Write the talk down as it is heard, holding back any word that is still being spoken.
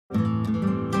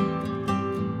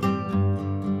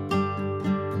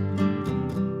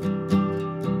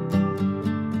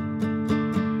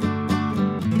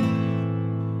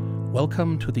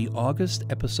Welcome to the August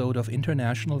episode of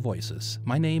International Voices.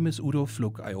 My name is Udo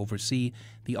Fluck. I oversee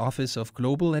the Office of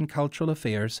Global and Cultural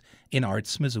Affairs in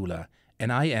Arts Missoula,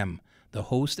 and I am the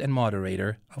host and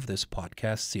moderator of this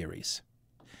podcast series.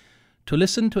 To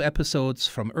listen to episodes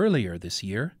from earlier this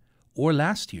year or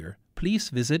last year, please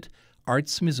visit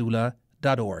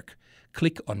artsmissoula.org.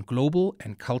 Click on Global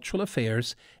and Cultural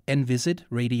Affairs and visit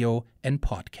Radio and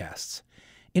Podcasts.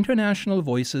 International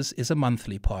Voices is a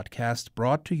monthly podcast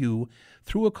brought to you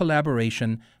through a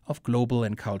collaboration of Global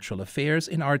and Cultural Affairs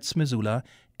in Arts Missoula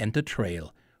and The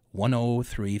Trail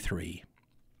 1033.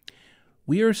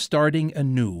 We are starting a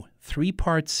new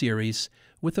 3-part series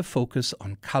with a focus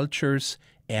on cultures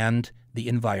and the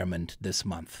environment this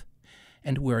month.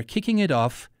 And we're kicking it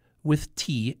off with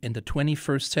tea in the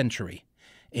 21st century,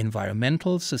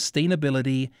 environmental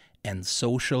sustainability and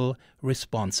social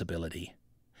responsibility.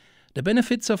 The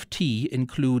benefits of tea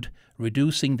include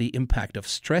reducing the impact of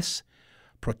stress,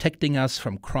 protecting us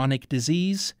from chronic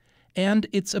disease, and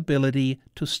its ability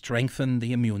to strengthen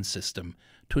the immune system,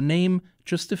 to name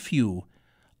just a few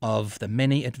of the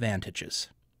many advantages.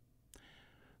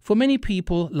 For many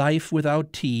people, life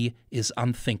without tea is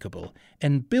unthinkable,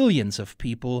 and billions of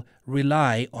people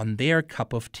rely on their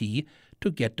cup of tea to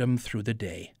get them through the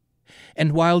day.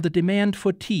 And while the demand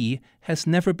for tea has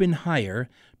never been higher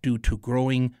due to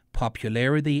growing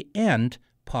popularity and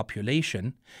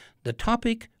population, the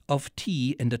topic of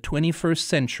tea in the 21st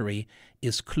century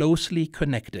is closely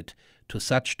connected to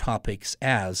such topics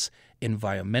as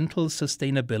environmental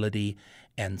sustainability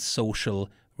and social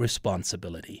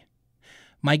responsibility.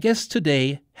 My guest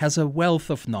today has a wealth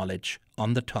of knowledge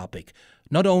on the topic,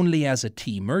 not only as a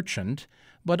tea merchant,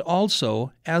 but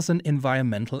also as an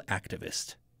environmental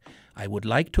activist. I would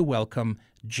like to welcome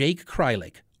Jake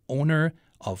Kreilick, owner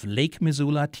of Lake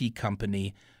Missoula Tea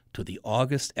Company, to the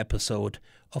August episode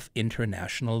of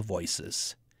International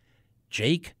Voices.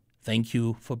 Jake, thank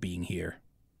you for being here.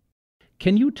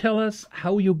 Can you tell us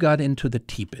how you got into the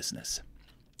tea business?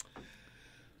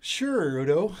 Sure,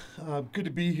 Udo. Good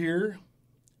to be here.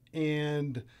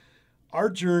 And our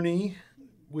journey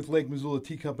with Lake Missoula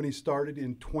Tea Company started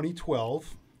in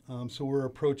 2012. So we're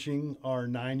approaching our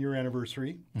 9-year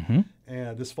anniversary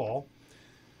this fall.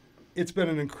 It's been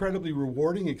an incredibly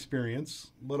rewarding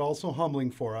experience, but also humbling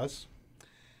for us.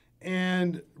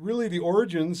 And really the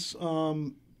origins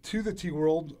to the tea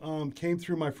world came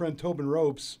through my friend Tobin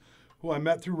Ropes, who I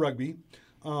met through rugby.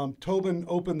 Tobin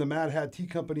opened the Mad Hat Tea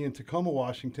Company in Tacoma,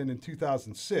 Washington in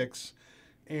 2006.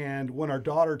 And when our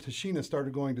daughter Tashina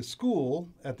started going to school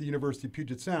at the University of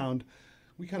Puget Sound,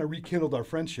 we kind of rekindled our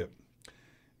friendship.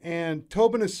 And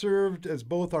Tobin has served as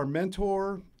both our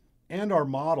mentor and our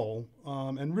model,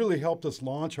 and really helped us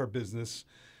launch our business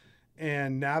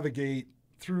and navigate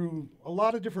through a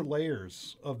lot of different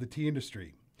layers of the tea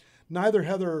industry. Neither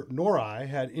Heather nor I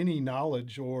had any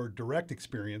knowledge or direct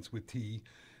experience with tea,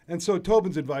 and so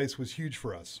Tobin's advice was huge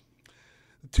for us.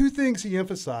 The two things he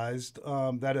emphasized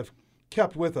that have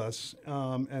kept with us,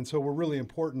 and so were really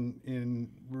important in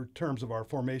terms of our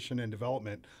formation and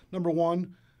development. Number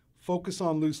one, focus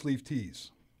on loose leaf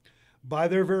teas. By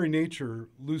their very nature,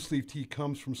 loose leaf tea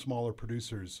comes from smaller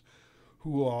producers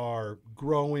who are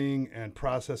growing and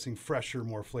processing fresher,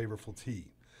 more flavorful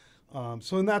tea.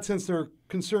 So in that sense, they're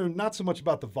concerned not so much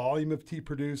about the volume of tea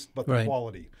produced, but the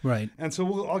quality. Right. And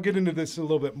so I'll get into this in a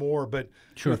little bit more, but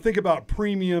Sure. think about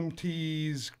premium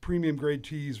teas, premium grade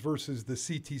teas versus the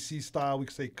CTC style. We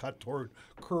could say cut toward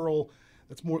curl.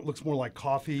 Looks more like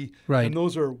coffee. Right. And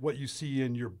those are what you see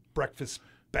in your breakfast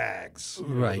bags,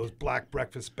 Right. those black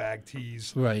breakfast bag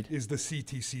teas, Right. is the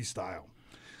CTC style.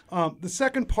 The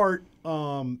second part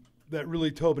that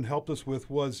really Tobin helped us with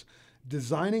was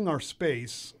designing our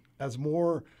space as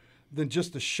more than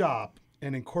just a shop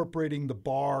and incorporating the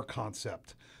bar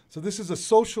concept. So this is a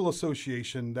social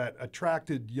association that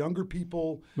attracted younger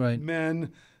people, Right.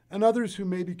 men, and others who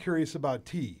may be curious about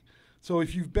tea. So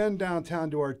if you've been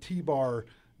downtown to our tea bar,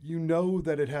 you know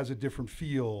that it has a different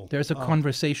feel. There's a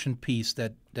conversation piece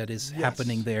that is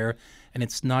happening there, and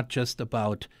it's not just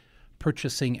about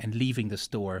purchasing and leaving the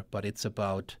store, but it's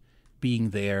about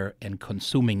being there and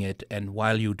consuming it, and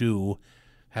while you do,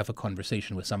 have a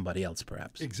conversation with somebody else,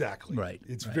 perhaps. Exactly. Right.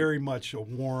 It's right. very much a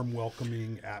warm,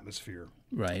 welcoming atmosphere.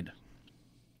 Right.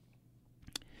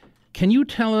 Can you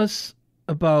tell us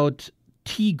about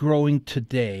tea growing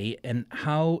today and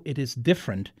how it is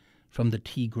different from the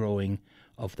tea growing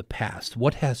of the past?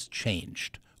 What has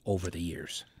changed over the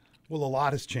years? Well, a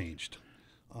lot has changed.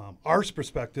 Our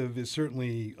perspective is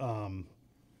certainly,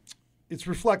 it's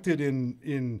reflected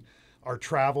in our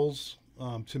travels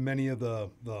to many of the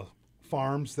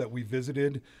farms that we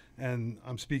visited And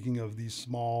I'm speaking of these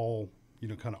small,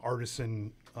 kind of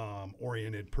artisan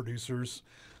oriented producers.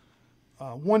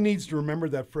 One needs to remember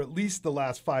that for at least the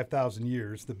last 5,000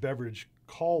 years, the beverage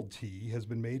called tea has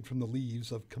been made from the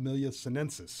leaves of Camellia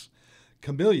sinensis.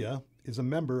 Camellia is a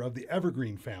member of the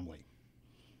evergreen family.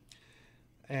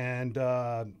 And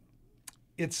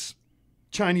its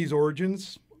Chinese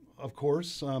origins, of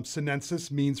course. Sinensis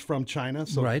means from China,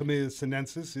 so right. Camellia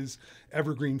sinensis is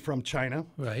evergreen from China.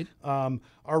 Right.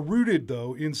 Are rooted,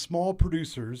 though, in small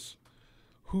producers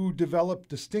who developed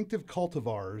distinctive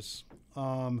cultivars,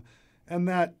 and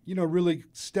that, really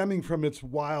stemming from its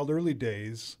wild early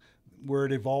days, where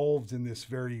it evolved in this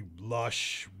very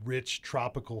lush, rich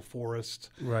tropical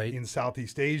forest right. in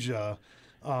Southeast Asia.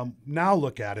 Now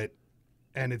look at it,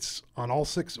 and it's on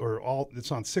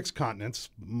it's on 6 continents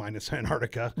minus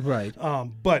Antarctica. Right.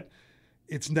 But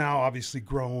it's now obviously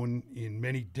grown in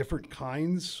many different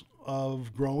kinds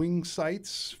of growing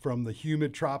sites, from the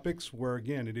humid tropics, where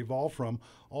again it evolved from,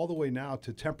 all the way now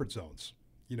to temperate zones,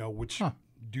 which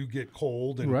do get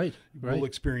cold and will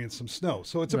experience some snow.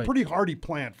 So it's a pretty hardy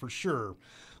plant for sure.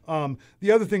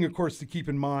 The other thing, of course, to keep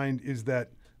in mind is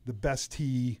that the best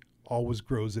tea always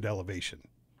grows at elevation.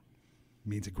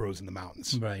 Means it grows in the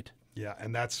mountains. Right. Yeah,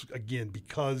 and that's, again,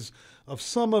 because of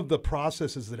some of the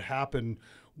processes that happen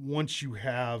once you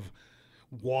have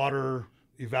water,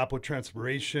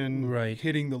 evapotranspiration,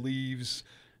 hitting the leaves.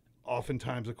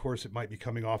 Oftentimes, of course, it might be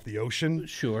coming off the ocean.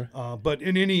 Sure. But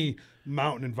in any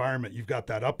mountain environment, you've got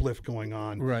that uplift going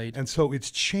on. Right. And so it's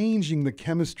changing the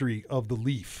chemistry of the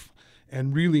leaf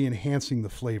and really enhancing the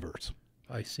flavors.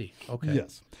 I see. Okay.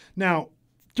 Yes. Now,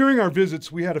 during our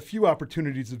visits, we had a few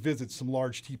opportunities to visit some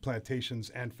large tea plantations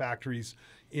and factories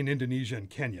in Indonesia and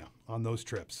Kenya on those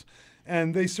trips.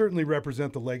 And they certainly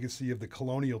represent the legacy of the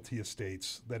colonial tea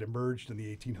estates that emerged in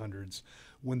the 1800s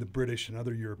when the British and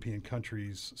other European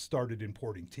countries started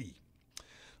importing tea.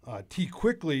 Tea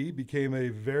quickly became a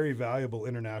very valuable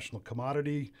international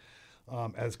commodity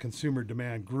as consumer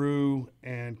demand grew,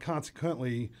 and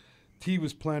consequently, tea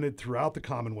was planted throughout the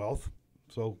Commonwealth.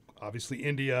 So obviously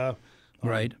India,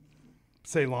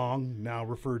 Ceylon, now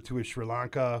referred to as Sri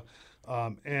Lanka,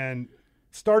 and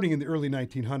starting in the early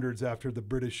 1900s, after the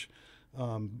British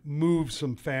moved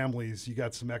some families, you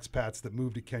got some expats that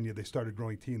moved to Kenya. They started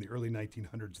growing tea in the early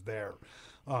 1900s there.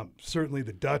 Certainly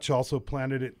the Dutch also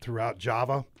planted it throughout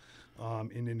Java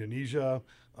in Indonesia.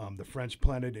 The French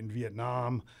planted in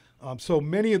Vietnam. So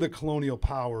many of the colonial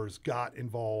powers got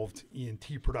involved in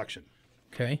tea production.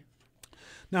 Okay.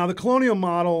 Now, the colonial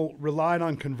model relied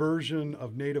on conversion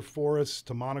of native forests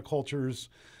to monocultures.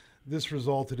 This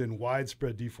resulted in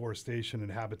widespread deforestation and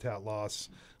habitat loss,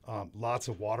 lots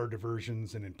of water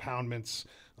diversions and impoundments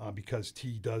because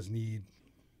tea does need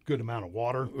good amount of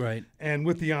water. Right. And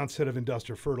with the onset of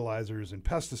industrial fertilizers and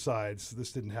pesticides,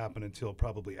 this didn't happen until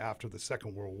probably after the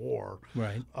Second World War.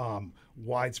 Right.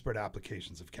 Widespread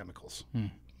applications of chemicals.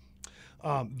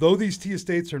 Though these tea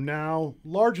estates are now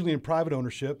largely in private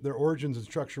ownership, their origins and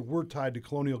structure were tied to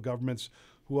colonial governments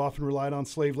who often relied on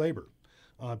slave labor.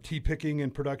 Tea picking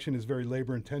and production is very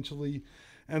labor intensively.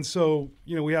 And so,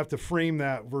 we have to frame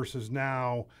that versus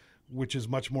now, which is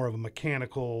much more of a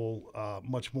mechanical,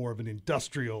 much more of an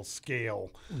industrial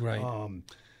scale. Right.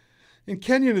 And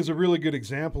Kenya is a really good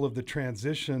example of the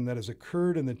transition that has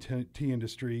occurred in the tea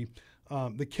industry.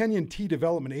 The Kenyan Tea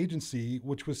Development Agency,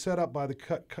 which was set up by the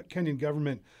Kenyan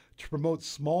government to promote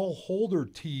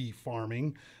smallholder tea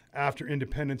farming after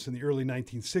independence in the early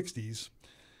 1960s,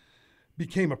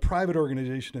 became a private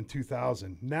organization in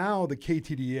 2000. Now the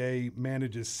KTDA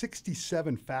manages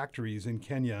 67 factories in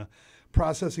Kenya,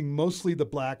 processing mostly the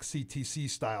black CTC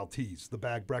style teas, the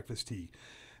bag breakfast tea,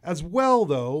 as well,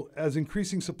 though, as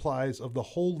increasing supplies of the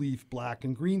whole leaf black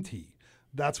and green tea.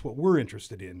 That's what we're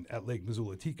interested in at Lake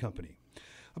Missoula Tea Company.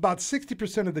 About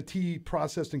 60% of the tea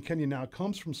processed in Kenya now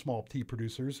comes from small tea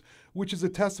producers, which is a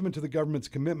testament to the government's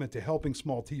commitment to helping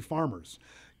small tea farmers.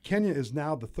 Kenya is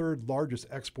now the 3rd largest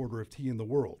exporter of tea in the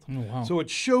world. Oh, wow. So it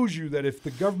shows you that if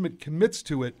the government commits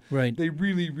to it, Right. they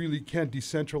really, really can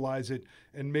decentralize it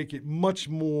and make it much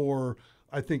more,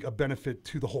 I think, a benefit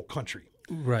to the whole country.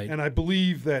 Right. And I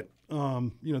believe that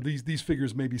these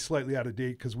figures may be slightly out of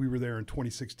date because we were there in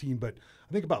 2016, but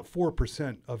I think about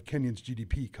 4% of Kenyan's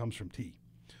GDP comes from tea.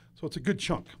 So it's a good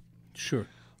chunk. Sure.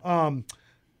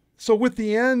 So with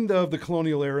the end of the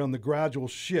colonial era and the gradual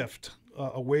shift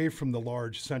away from the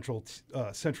large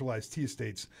centralized tea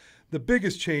estates, the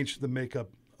biggest change to the makeup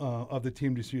of the tea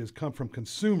industry has come from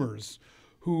consumers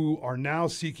who are now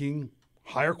seeking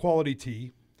higher quality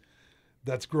tea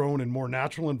that's grown in more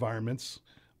natural environments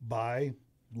by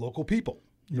local people,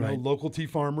 Right. local tea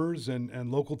farmers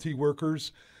and local tea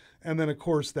workers. And then, of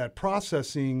course, that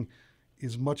processing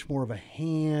is much more of a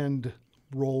hand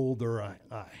rolled or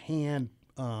a hand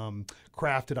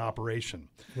crafted operation.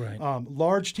 Right.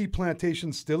 Large tea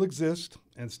plantations still exist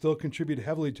and still contribute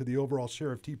heavily to the overall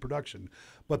share of tea production,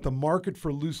 but the market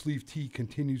for loose leaf tea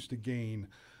continues to gain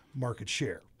market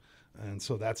share. And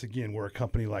so that's, again, where a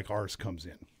company like ours comes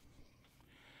in.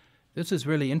 This is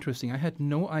really interesting. I had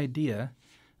no idea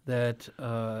that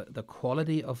the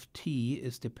quality of tea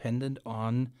is dependent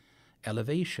on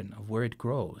elevation of where it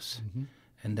grows. Mm-hmm.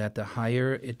 And that the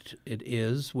higher it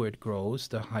is where it grows,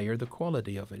 the higher the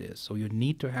quality of it is. So you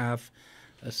need to have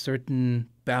a certain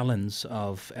balance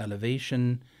of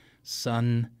elevation,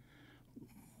 sun,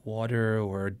 water,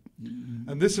 or...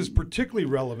 And this is particularly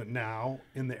relevant now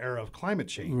in the era of climate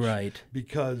change. Right.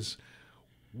 Because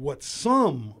what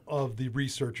some of the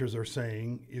researchers are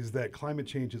saying is that climate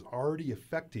change is already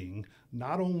affecting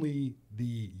not only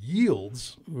the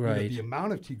yields, right, the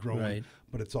amount of tea grown, right,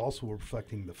 but it's also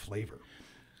affecting the flavor.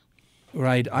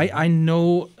 Right. I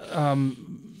know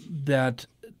that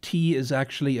tea is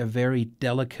actually a very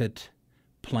delicate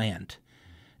plant.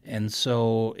 And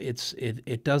so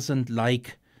it doesn't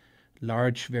like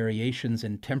large variations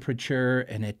in temperature,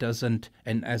 and it doesn't,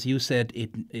 and as you said,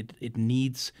 it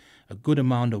needs a good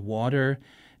amount of water.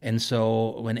 And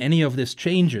so when any of this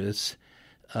changes,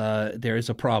 there is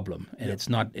a problem, and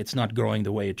Yep. it's not growing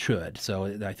the way it should. So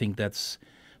I think that's...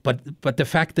 But the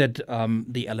fact that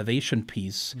the elevation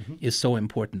piece Mm-hmm. is so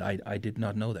important, I did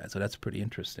not know that. So that's pretty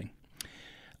interesting.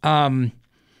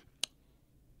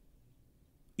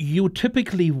 You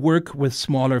typically work with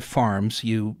smaller farms,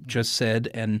 you just said,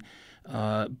 and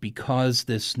because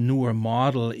this newer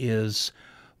model is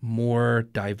more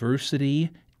diversity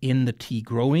in the tea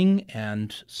growing,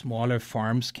 and smaller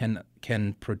farms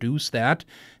can produce that.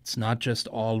 It's not just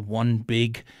all one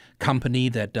big company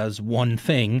that does one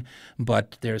thing,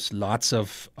 but there's lots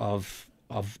of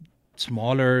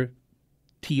smaller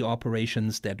tea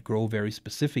operations that grow very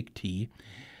specific tea.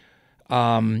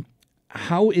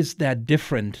 How is that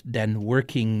different than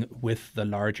working with the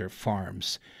larger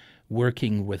farms,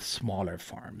 working with smaller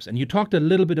farms? And you talked a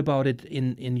little bit about it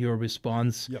in your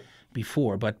response Yep.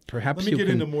 before, but perhaps Let me get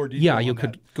into more detail. Yeah, on you that.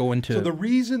 could go into... So the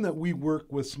reason that we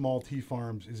work with small tea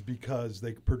farms is because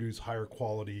they produce higher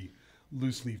quality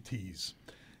loose leaf teas.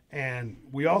 And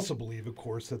we also believe, of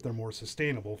course, that they're more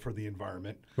sustainable for the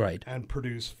environment, Right. and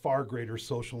produce far greater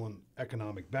social and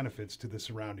economic benefits to the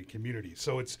surrounding community.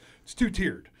 So it's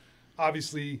two-tiered.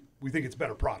 Obviously, we think it's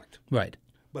better product. Right.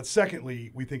 But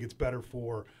secondly, we think it's better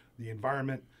for the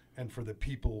environment and for the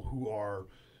people who are,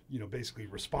 basically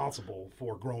responsible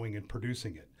for growing and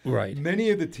producing it. Right. Many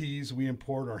of the teas we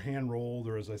import are hand rolled,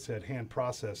 or as I said, hand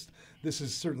processed. This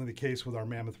is certainly the case with our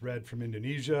Mammoth Red from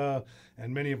Indonesia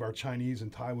and many of our Chinese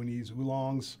and Taiwanese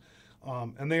oolongs.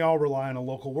 And they all rely on a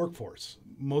local workforce,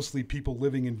 mostly people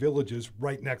living in villages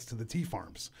right next to the tea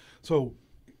farms. So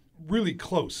really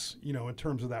close, in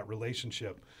terms of that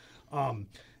relationship.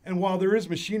 And while there is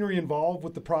machinery involved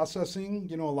with the processing,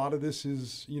 a lot of this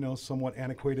is, somewhat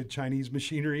antiquated Chinese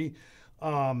machinery.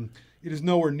 It is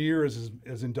nowhere near as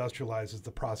industrialized as the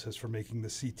process for making the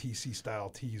CTC style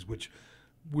teas, which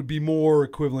would be more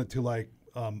equivalent to like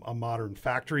a modern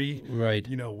factory, Right.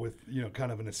 With,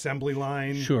 kind of an assembly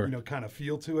line, Sure. kind of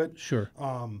feel to it. Sure.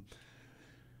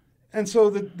 And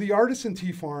so the artisan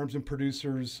tea farms and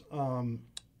producers,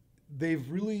 they've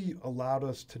really allowed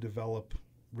us to develop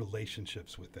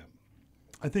relationships with them.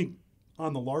 I think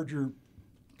on the larger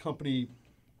company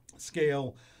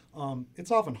scale,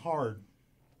 it's often hard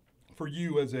for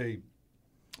you as a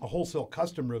wholesale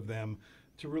customer of them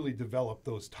to really develop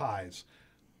those ties.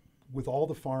 With all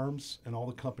the farms and all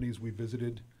the companies we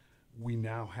visited, we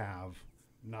now have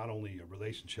not only a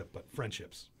relationship, but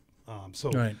friendships. So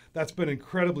Right. that's been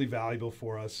incredibly valuable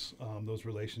for us, those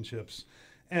relationships.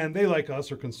 And they, like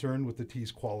us, are concerned with the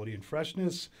tea's quality and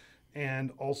freshness,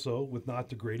 and also with not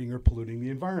degrading or polluting the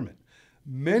environment.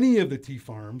 Many of the tea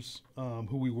farms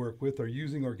who we work with are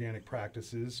using organic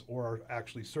practices or are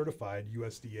actually certified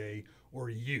USDA or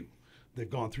EU. They've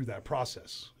gone through that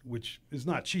process, which is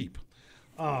not cheap.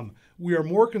 We are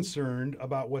more concerned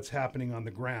about what's happening on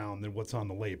the ground than what's on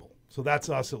the label. So that's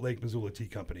us at Lake Missoula Tea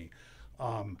Company.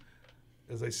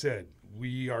 As I said,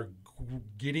 we are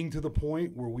getting to the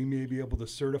point where we may be able to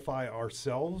certify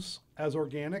ourselves as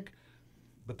organic,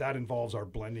 but that involves our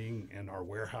blending and our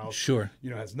warehouse. Sure.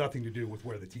 Has nothing to do with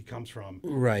where the tea comes from.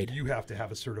 Right. You have to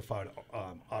have a certified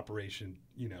operation,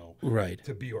 Right.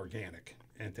 to be organic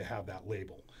and to have that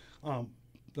label.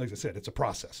 Like I said, it's a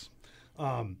process.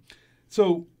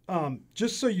 So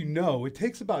just so you know, it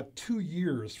takes about 2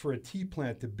 years for a tea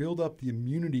plant to build up the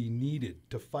immunity needed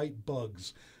to fight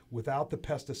bugs without the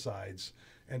pesticides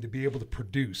and to be able to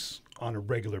produce on a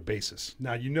regular basis.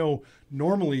 Now,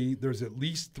 normally there's at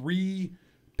least 3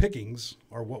 pickings,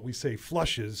 or what we say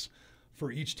flushes,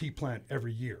 for each tea plant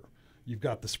every year. You've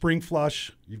got the spring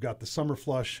flush, you've got the summer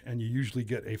flush, and you usually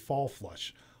get a fall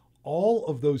flush. All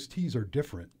of those teas are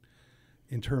different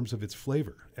in terms of its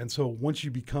flavor. And so once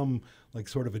you become like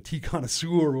sort of a tea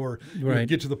connoisseur, or you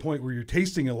get to the point where you're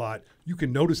tasting a lot, you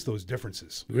can notice those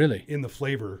differences in the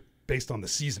flavor based on the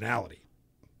seasonality.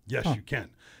 Yes, you can.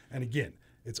 And again,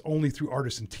 it's only through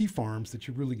artisan tea farms that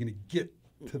you're really going to get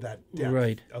to that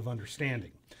depth of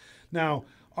understanding. Now,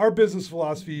 our business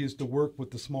philosophy is to work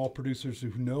with the small producers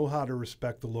who know how to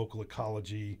respect the local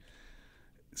ecology.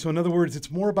 So in other words,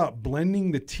 it's more about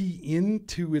blending the tea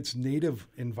into its native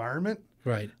environment,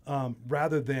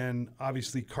 rather than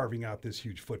obviously carving out this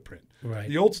huge footprint.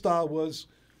 The old style was,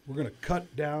 we're going to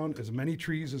cut down as many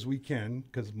trees as we can,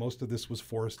 because most of this was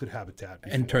forested habitat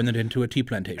before, and turn it into a tea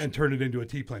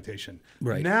plantation.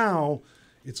 Now,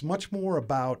 it's much more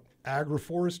about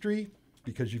agroforestry,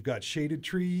 because you've got shaded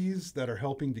trees that are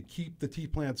helping to keep the tea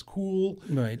plants cool.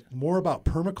 More about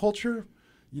permaculture,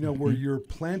 where you're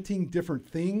planting different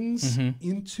things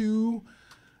into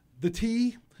the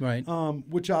tea,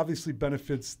 which obviously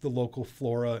benefits the local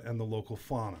flora and the local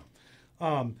fauna.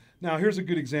 Now, here's a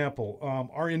good example.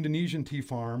 Our Indonesian tea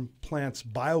farm plants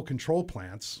biocontrol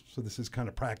plants. So this is kind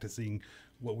of practicing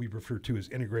what we refer to as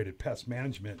integrated pest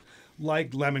management, like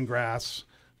lemongrass,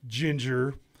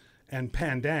 ginger, and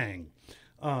pandang.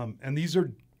 And these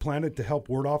are planted to help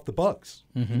ward off the bugs,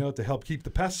 to help keep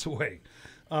the pests away.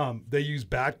 They use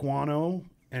bat guano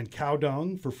and cow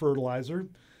dung for fertilizer.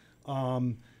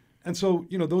 And so,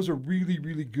 those are really,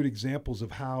 really good examples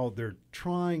of how they're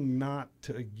trying not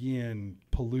to, again,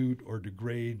 pollute or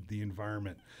degrade the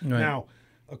environment. Now,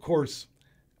 of course,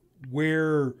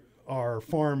 where our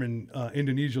farm in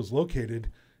Indonesia is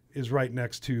located is right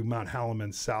next to Mount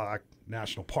Halaman Salak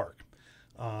National Park.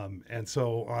 And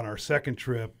so on our second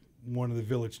trip, one of the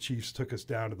village chiefs took us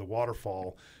down to the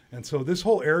waterfall. And so this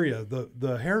whole area, the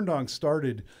Herendong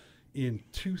started in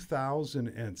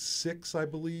 2006, I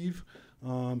believe.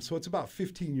 So it's about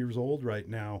 15 years old right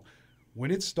now. When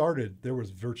it started, there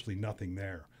was virtually nothing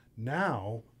there.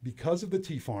 Now, because of the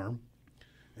tea farm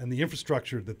and the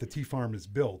infrastructure that the tea farm has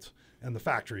built and the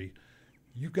factory,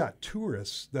 you've got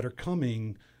tourists that are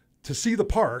coming to see the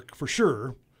park for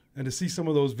sure, and to see some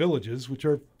of those villages, which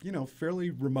are, fairly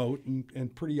remote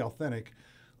and pretty authentic,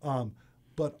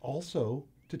 but also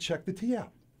to check the tea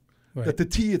out. That the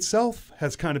tea itself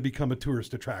has kind of become a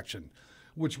tourist attraction,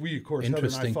 which we, of course, Heather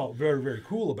and I felt very, very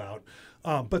cool about.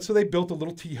 But so they built a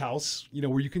little tea house,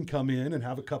 where you can come in and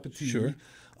have a cup of tea.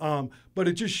 But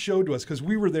it just showed to us, because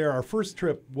we were there, our first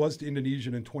trip was to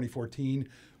Indonesia in 2014.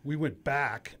 We went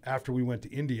back after we went to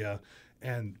India,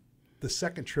 and the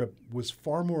second trip was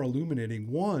far more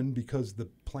illuminating. One, because the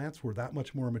plants were that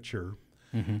much more mature,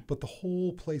 but the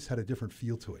whole place had a different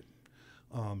feel to it.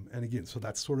 And again, so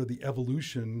that's sort of the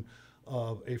evolution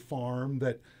of a farm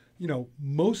that,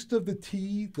 most of the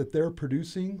tea that they're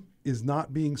producing is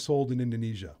not being sold in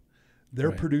Indonesia.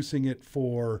 They're producing it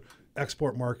for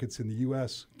export markets in the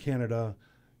U.S., Canada,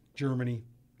 Germany,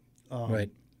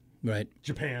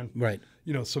 Japan.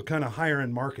 So kind of higher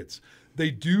end markets. They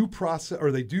do process,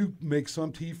 or they do make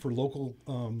some tea for local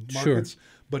markets,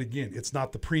 but again, it's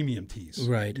not the premium teas.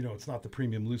 It's not the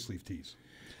premium loose leaf teas.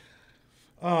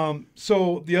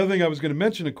 So the other thing I was going to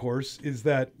mention, of course, is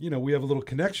that, we have a little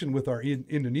connection with our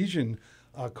Indonesian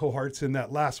cohorts. In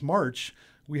that last March,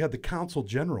 we had the consul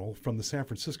general from the San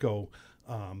Francisco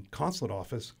consulate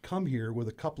office come here with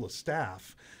a couple of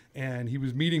staff, and he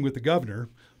was meeting with the governor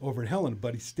over in Helena,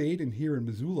 but he stayed here in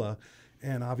Missoula,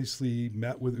 and obviously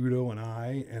met with Udo and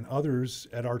I and others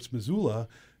at Arts Missoula,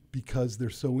 because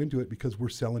they're so into it, because we're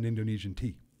selling Indonesian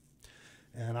tea.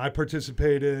 And I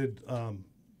participated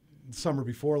summer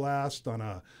before last on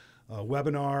a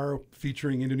webinar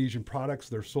featuring Indonesian products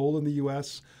that are sold in the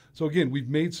U.S. So again, we've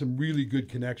made some really good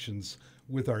connections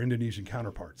with our Indonesian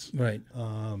counterparts.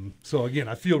 So again,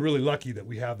 I feel really lucky that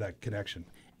we have that connection.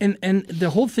 And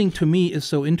the whole thing to me is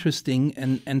so interesting,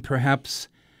 and perhaps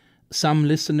some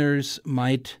listeners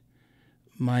might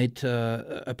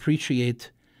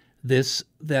appreciate this,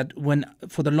 that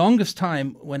for the longest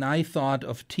time, when I thought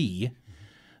of tea,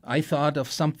 I thought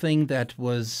of something that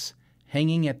was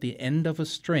hanging at the end of a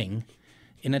string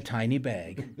in a tiny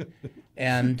bag,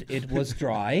 and it was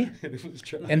dry.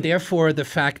 And therefore, the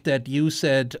fact that you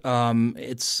said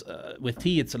it's with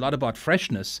tea, it's a lot about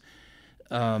freshness.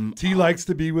 Tea likes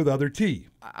to be with other tea.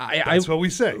 That's what we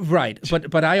say.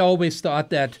 But I always thought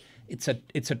that it's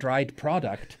a dried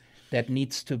product that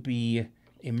needs to be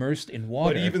immersed in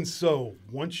water. But even so,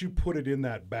 once you put it in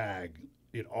that bag,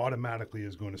 it automatically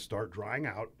is going to start drying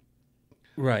out.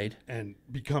 Right. And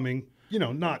becoming,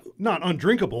 not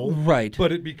undrinkable. Right.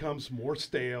 But it becomes more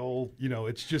stale.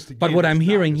 It's just, again, but what I'm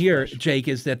hearing here, fresh. Jake,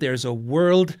 is that there's a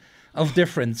world of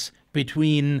difference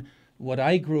between what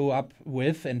I grew up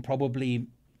with and probably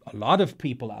a lot of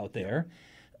people out there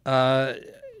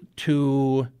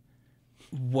to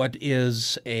what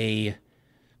is an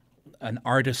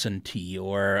artisan tea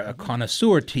or a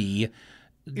connoisseur tea.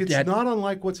 It's not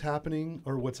unlike what's happening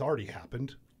or what's already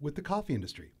happened with the coffee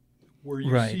industry, where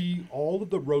you see all of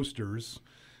the roasters,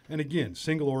 and again,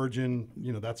 single origin,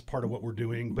 that's part of what we're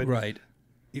doing. But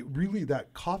it really,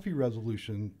 that coffee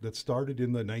revolution that started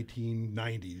in the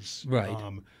 1990s.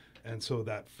 Right. And so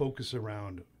that focus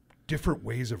around different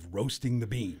ways of roasting the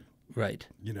bean. Right.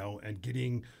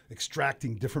 And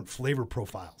extracting different flavor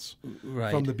profiles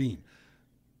from the bean.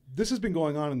 This has been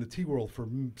going on in the tea world for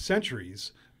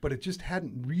centuries, but it just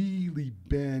hadn't really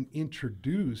been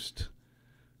introduced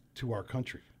to our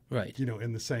country. Right.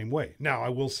 In the same way. Now, I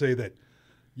will say that,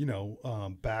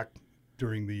 back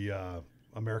during the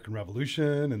American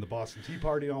Revolution and the Boston Tea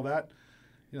Party and all that,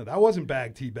 that wasn't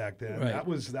bag tea back then. Right.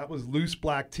 That was loose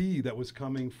black tea that was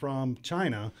coming from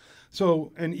China.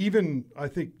 So, and even I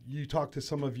think you talk to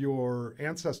some of your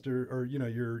ancestors or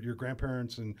your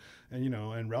grandparents and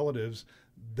relatives,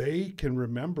 they can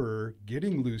remember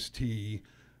getting loose tea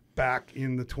back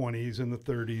in the 20s and the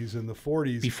 30s and the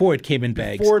 40s. Before it came in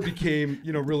bags. Before it became,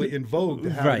 really in vogue to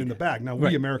have Right. it in the bag. Now,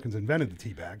 we Americans invented the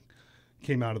tea bag.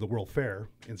 Came out of the World Fair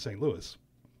in St. Louis.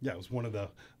 Yeah, it was one of the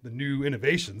new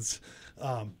innovations.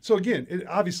 So again, it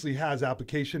obviously has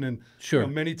application, and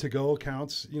many to-go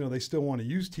accounts, they still want to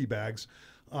use tea bags.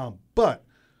 But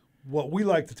what we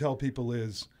like to tell people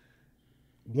is,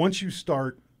 once you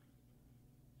start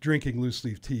drinking loose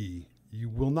leaf tea, you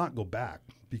will not go back,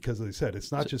 because, as I said,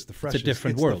 it's not just the freshness. It's a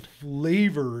different world. The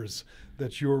flavors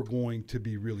that you're going to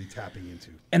be really tapping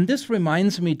into. And this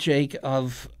reminds me, Jake,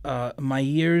 of my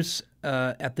years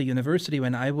at the university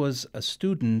when I was a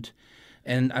student,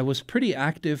 and I was pretty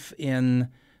active in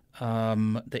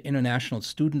the International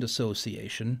Student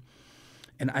Association.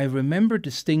 And I remember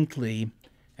distinctly,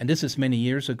 and this is many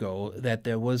years ago, that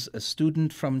there was a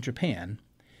student from Japan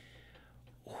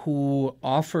who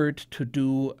offered to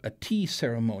do a tea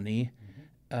ceremony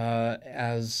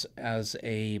as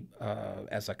a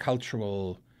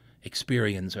cultural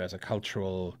experience or as a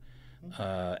cultural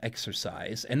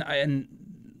exercise, and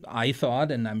I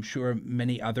thought, and I'm sure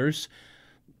many others,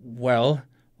 well,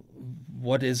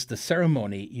 what is the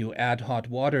ceremony? You add hot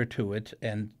water to it,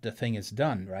 and the thing is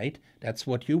done, right? That's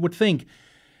what you would think.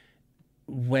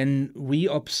 When we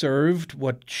observed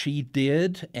what she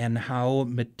did and how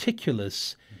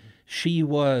meticulous she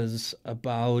was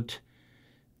about,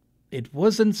 it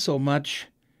wasn't so much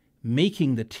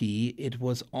making the tea, it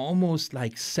was almost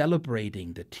like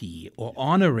celebrating the tea or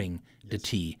honoring the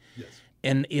tea. Yes.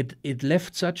 And it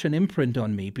left such an imprint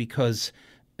on me because,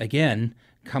 again,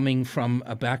 coming from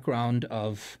a background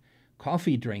of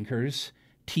coffee drinkers,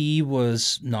 tea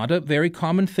was not a very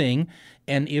common thing.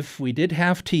 And if we did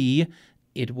have tea,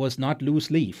 it was not loose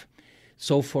leaf.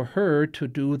 So for her to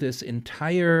do this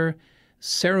entire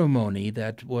ceremony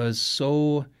that was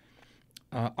so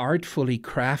artfully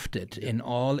crafted in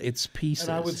all its pieces.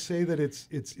 And I would say that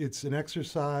it's an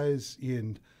exercise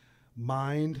in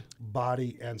mind,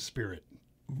 body, and spirit.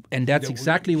 And that's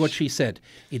exactly what she said.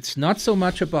 It's not so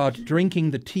much about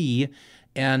drinking the tea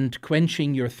and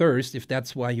quenching your thirst, if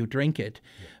that's why you drink it,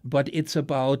 but it's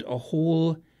about a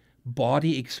whole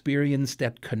body experience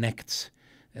that connects.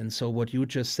 And so what you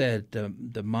just said,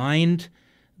 the mind,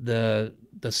 the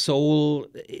soul,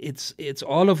 it's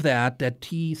all of that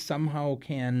tea somehow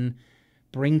can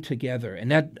bring together.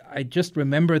 And that I just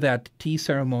remember that tea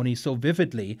ceremony so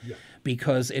vividly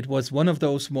because it was one of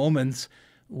those moments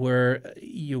where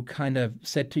you kind of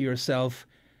said to yourself,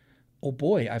 oh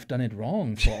boy, I've done it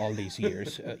wrong for all these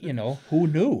years. Who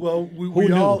knew? Well,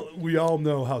 we all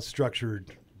know how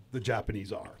structured the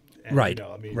Japanese are. And,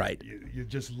 right. You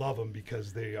just love them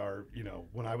because they are,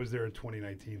 when I was there in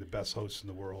 2019, the best hosts in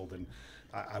the world, and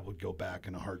I would go back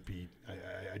in a heartbeat.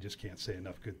 I just can't say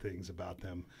enough good things about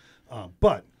them.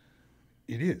 But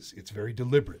it's very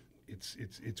deliberate.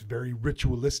 It's very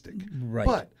ritualistic. Right.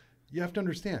 But you have to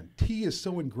understand, tea is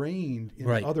so ingrained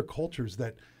in other cultures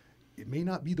that it may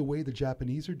not be the way the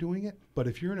Japanese are doing it. But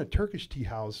if you're in a Turkish tea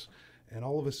house and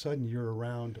all of a sudden you're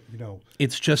around,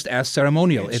 it's just as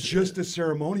ceremonial. It's just as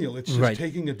ceremonial. It's just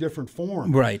taking a different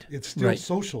form. Right. It's still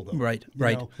social, though.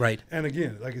 Right. And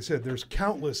again, like I said, there's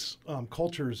countless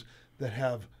cultures that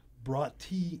have brought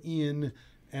tea in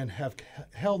and have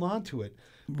held on to it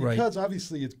because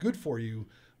obviously it's good for you,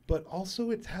 but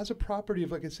also it has a property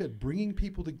of, like I said, bringing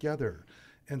people together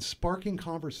and sparking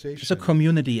conversation. It's a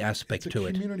community aspect to it. It's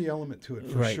a community element to it,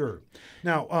 for sure.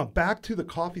 Now, back to the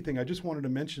coffee thing, I just wanted to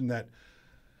mention that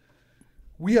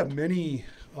we have many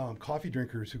coffee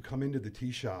drinkers who come into the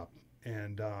tea shop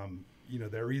and,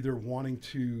 they're either wanting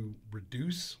to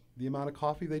reduce the amount of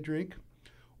coffee they drink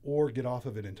or get off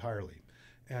of it entirely.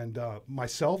 And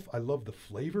myself, I love the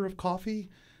flavor of coffee,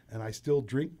 and I still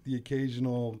drink the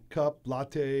occasional cup,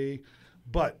 latte,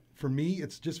 but for me,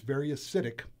 it's just very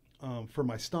acidic for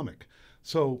my stomach.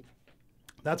 So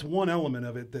that's one element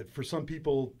of it that for some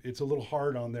people, it's a little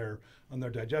hard on their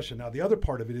digestion. Now, the other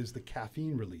part of it is the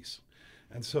caffeine release.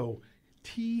 And so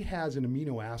tea has an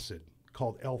amino acid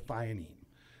called L-theanine.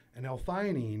 And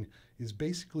L-theanine is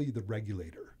basically the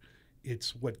regulator.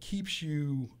 It's what keeps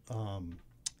you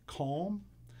calm.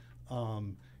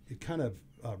 It kind of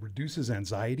reduces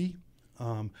anxiety.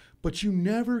 But you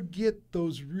never get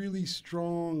those really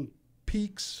strong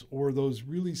peaks or those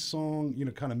really strong,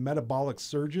 kind of metabolic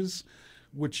surges,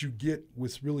 which you get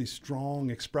with really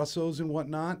strong espressos and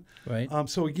whatnot. Right.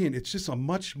 So again, it's just a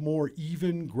much more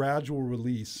even, gradual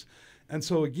release. And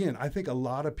so again, I think a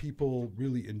lot of people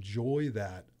really enjoy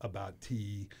that about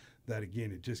tea, that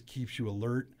again, it just keeps you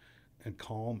alert and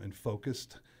calm and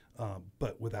focused,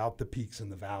 but without the peaks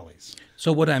and the valleys.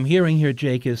 So what I'm hearing here,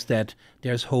 Jake, is that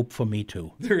there's hope for me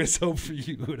too. There is hope for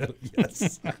you, Udo,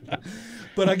 yes.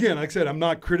 But again, like I said, I'm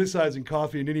not criticizing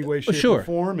coffee in any way, shape, or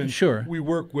form. And we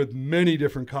work with many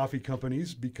different coffee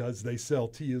companies because they sell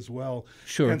tea as well.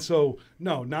 Sure. And so,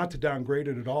 no, not to downgrade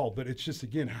it at all, but it's just,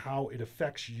 again, how it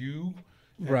affects you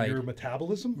and your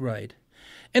metabolism. Right.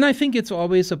 And I think it's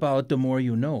always about the more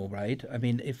you know, right? I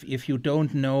mean, if you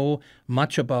don't know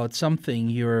much about something,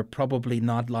 you're probably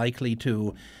not likely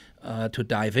to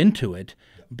dive into it.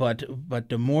 But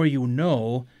the more you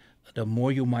know, the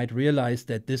more you might realize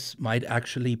that this might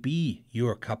actually be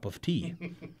your cup of tea.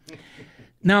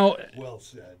 Now, well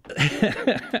said.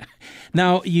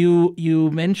 Now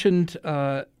you mentioned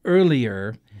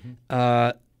earlier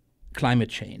climate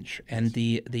change and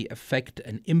the effect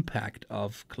and impact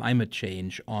of climate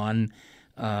change on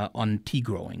tea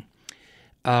growing.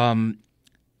 Climate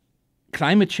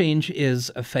change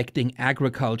is affecting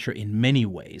agriculture in many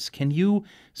ways. Can you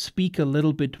speak a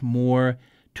little bit more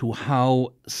to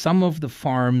how some of the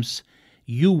farms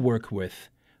you work with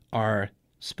are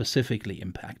specifically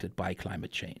impacted by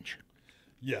climate change?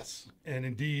 Yes, and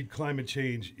indeed, climate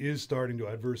change is starting to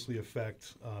adversely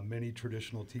affect many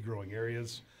traditional tea growing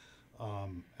areas.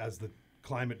 As the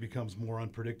climate becomes more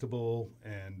unpredictable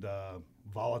and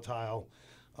volatile,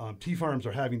 tea farms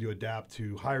are having to adapt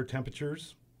to higher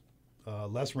temperatures,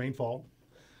 less rainfall,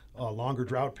 longer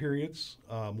drought periods,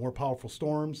 more powerful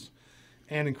storms,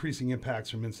 and increasing impacts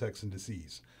from insects and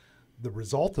disease. The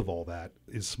result of all that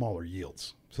is smaller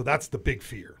yields. So that's the big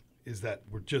fear, is that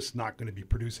we're just not going to be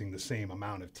producing the same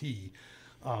amount of tea.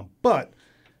 But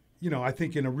I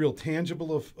think in a real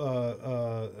tangible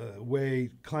way,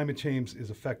 climate change is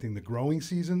affecting the growing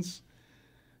seasons,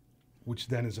 which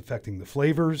then is affecting the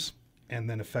flavors and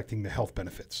then affecting the health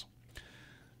benefits.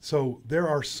 So there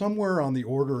are somewhere on the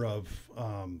order of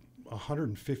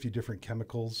 150 different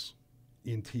chemicals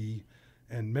in tea,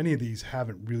 and many of these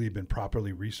haven't really been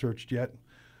properly researched yet.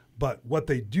 But what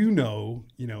they do know,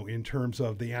 in terms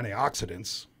of the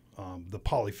antioxidants, the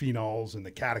polyphenols and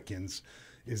the catechins,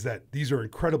 is that these are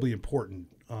incredibly important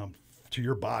to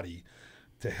your body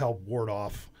to help ward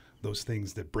off those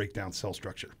things that break down cell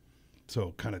structure.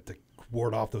 So kind of to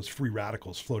ward off those free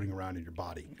radicals floating around in your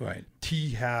body. Right.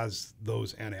 Tea has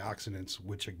those antioxidants,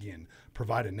 which again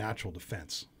provide a natural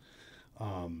defense.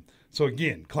 So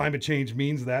again, climate change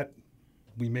means that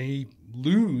we may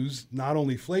lose not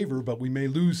only flavor, but we may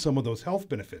lose some of those health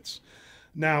benefits.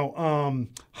 Now,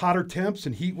 hotter temps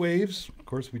and heat waves, of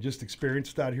course, we just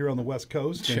experienced that here on the West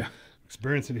Coast, and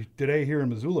experiencing it today here in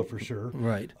Missoula for sure,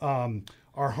 right,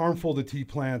 are harmful to tea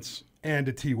plants and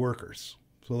to tea workers.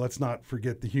 So let's not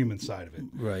forget the human side of it.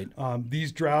 Right.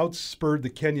 These droughts spurred the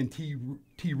Kenyan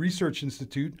Tea Research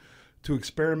Institute to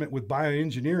experiment with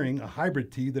bioengineering a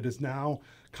hybrid tea that is now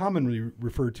commonly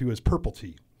referred to as purple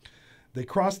tea. They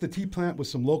crossed the tea plant with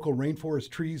some local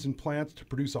rainforest trees and plants to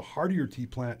produce a hardier tea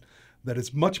plant that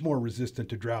is much more resistant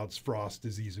to droughts, frost,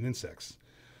 disease, and insects.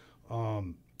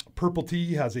 Purple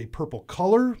tea has a purple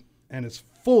color and is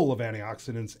full of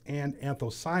antioxidants and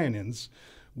anthocyanins,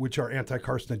 which are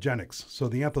anti-carcinogenics. So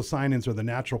the anthocyanins are the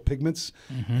natural pigments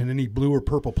in any blue or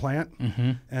purple plant.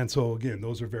 And so again,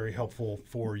 those are very helpful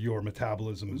for your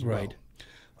metabolism as well.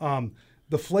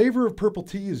 The flavor of purple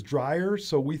tea is drier,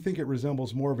 so we think it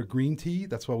resembles more of a green tea.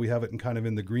 That's why we have it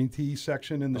in the green tea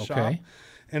section in the shop.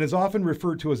 And is often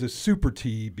referred to as a super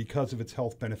tea because of its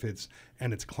health benefits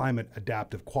and its climate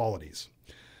adaptive qualities.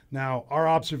 Now, our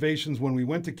observations when we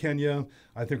went to Kenya,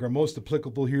 I think are most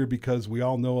applicable here because we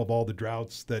all know of all the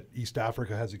droughts that East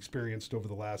Africa has experienced over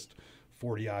the last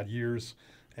 40 odd years.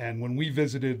 And when we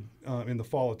visited in the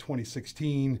fall of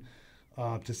 2016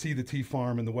 to see the tea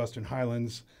farm in the Western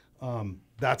Highlands,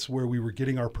 that's where we were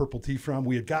getting our purple tea from.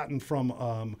 We had gotten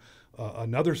from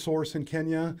another source in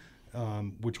Kenya,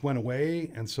 which went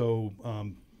away. And so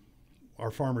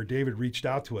our farmer David reached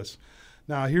out to us.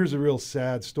 Now, here's a real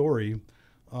sad story.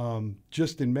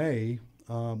 Just in May,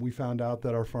 we found out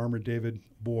that our farmer David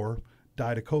Bohr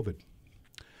died of COVID.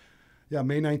 Yeah,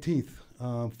 May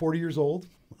 19th, 40 years old.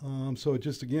 So it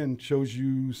just, again, shows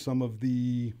you some of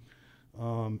the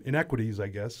inequities, I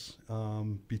guess,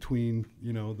 between,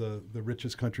 the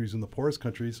richest countries and the poorest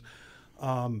countries.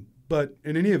 But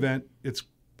in any event, it's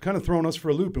kind of thrown us for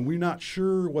a loop, and we're not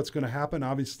sure what's going to happen.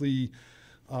 Obviously,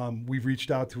 we've reached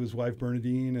out to his wife,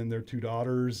 Bernadine, and their 2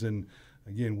 daughters, and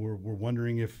again, we're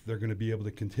wondering if they're going to be able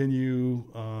to continue.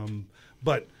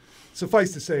 But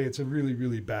suffice to say, it's a really,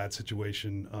 really bad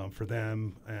situation for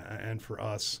them and for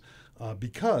us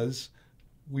because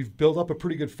we've built up a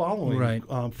pretty good following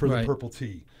for the purple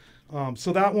tea.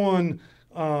 So that one,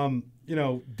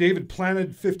 David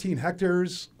planted 15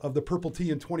 hectares of the purple tea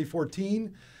in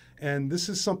 2014. And this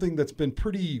is something that's been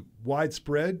pretty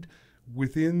widespread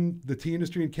within the tea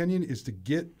industry in Kenya, is to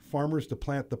get farmers to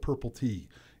plant the purple tea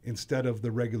instead of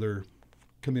the regular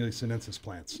Camellia sinensis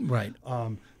plants. Right.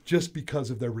 Just because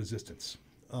of their resistance.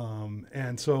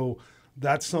 And so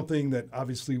that's something that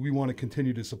obviously we want to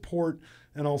continue to support.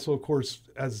 And also, of course,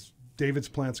 as David's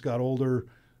plants got older,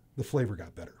 the flavor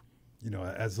got better,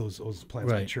 as those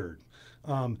plants matured.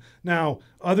 Now,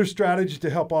 other strategies to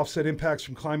help offset impacts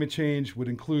from climate change would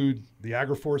include the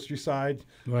agroforestry side,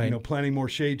 planting more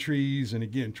shade trees, and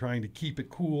again, trying to keep it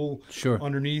cool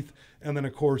underneath. And then,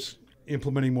 of course,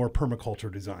 implementing more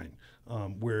permaculture design,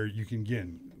 where you can,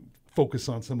 again, focus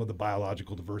on some of the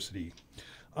biological diversity.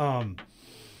 I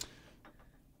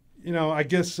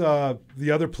guess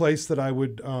the other place that I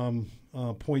would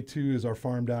point to is our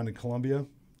farm down in Colombia,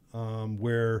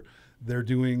 where they're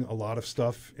doing a lot of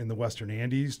stuff in the Western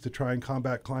Andes to try and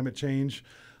combat climate change.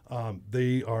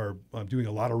 They are doing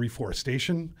a lot of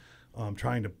reforestation,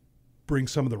 trying to bring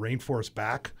some of the rainforest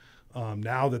back.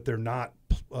 Now that they're not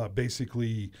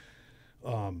basically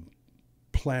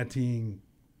planting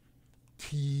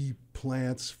tea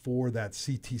plants for that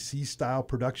CTC style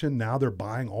production. Now they're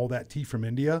buying all that tea from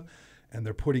India and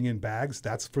they're putting in bags.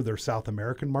 That's for their South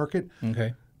American market.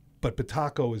 Okay. But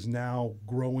Bataco is now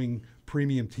growing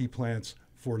premium tea plants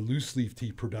for loose leaf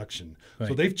tea production. Right.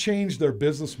 So they've changed their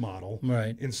business model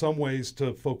in some ways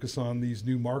to focus on these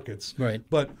new markets,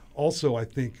 but also I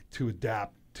think to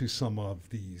adapt to some of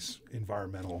these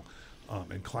environmental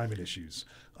and climate issues.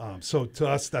 So to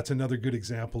us, that's another good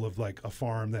example of like a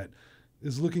farm that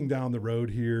is looking down the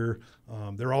road here.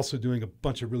 They're also doing a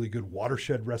bunch of really good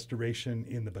watershed restoration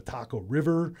in the Bataco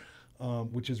River,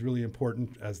 which is really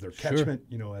important as their catchment,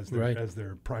 as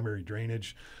their primary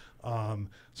drainage.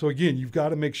 So again, you've got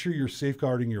to make sure you're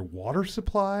safeguarding your water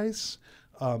supplies,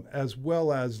 as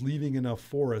well as leaving enough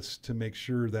forests to make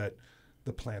sure that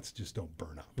the plants just don't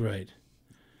burn up. Right.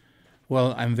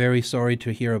 Well, I'm very sorry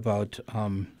to hear about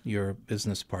your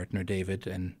business partner, David,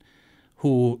 and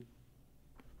who,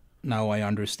 now I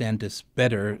understand this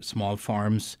better, small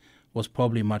farms was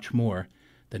probably much more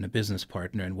than a business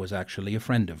partner and was actually a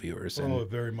friend of yours. Oh,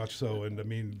 very much so. And I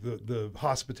mean, the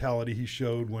hospitality he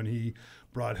showed when he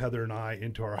brought Heather and I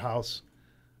into our house,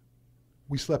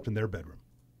 we slept in their bedroom.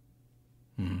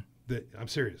 Mm-hmm. I'm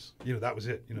serious. That was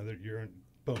it. You're in,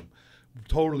 boom.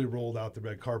 Totally rolled out the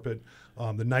red carpet.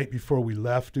 The night before we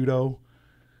left, Udo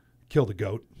killed a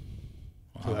goat.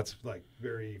 Wow. So that's like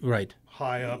very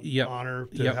high up honor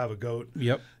to have a goat.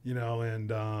 Yep.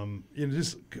 And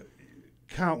just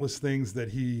countless things that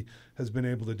he has been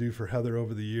able to do for Heather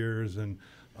over the years. And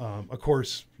of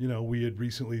course, we had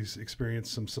recently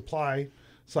experienced some supply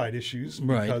side issues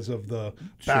because of the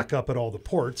backup at all the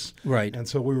ports. Right. And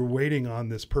so we were waiting on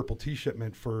this purple tea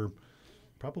shipment for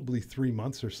probably 3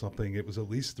 months or something. It was at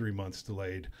least 3 months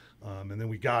delayed. And then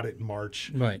we got it in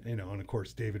March. Right. And of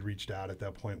course, David reached out at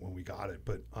that point when we got it.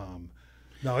 But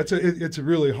no, it's a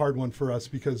really hard one for us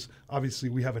because obviously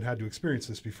we haven't had to experience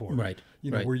this before. Right.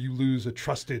 Where you lose a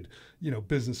trusted,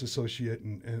 business associate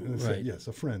and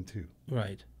a friend too.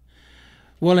 Right.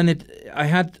 Well, and I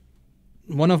had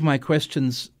one of my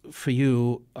questions for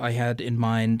you I had in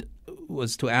mind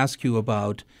was to ask you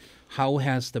about how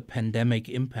has the pandemic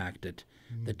impacted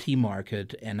the tea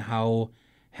market, and how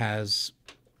has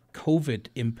COVID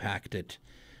impacted,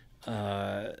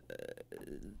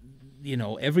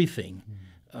 everything?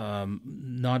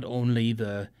 Not only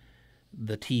the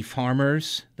tea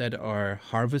farmers that are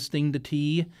harvesting the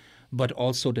tea, but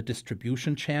also the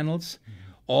distribution channels,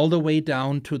 all the way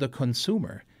down to the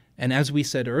consumer. And as we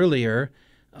said earlier,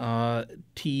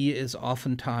 tea is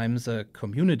oftentimes a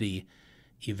community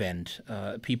event.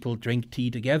 People drink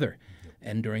tea together.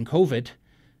 And during COVID,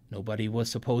 nobody was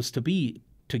supposed to be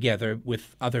together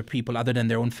with other people other than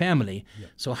their own family.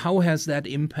 So how has that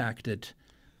impacted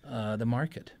the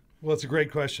market? Well, it's a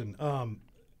great question.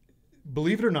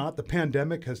 Believe it or not, the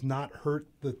pandemic has not hurt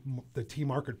the tea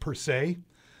market per se,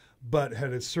 but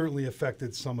has certainly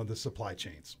affected some of the supply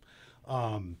chains.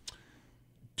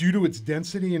 Due to its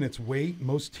density and its weight,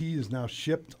 most tea is now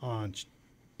shipped on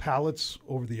pallets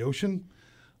over the ocean.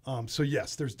 So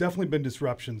yes, there's definitely been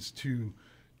disruptions to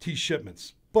tea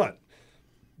shipments. But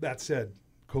that said,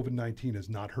 COVID-19 has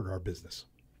not hurt our business.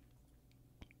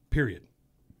 Period.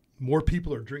 More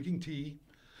people are drinking tea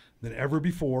than ever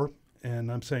before.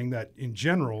 And I'm saying that in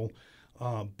general,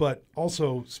 but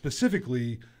also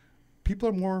specifically, people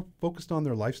are more focused on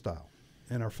their lifestyle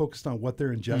and are focused on what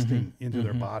they're ingesting into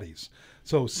their bodies.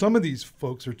 So some of these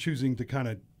folks are choosing to kind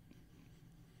of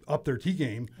up their tea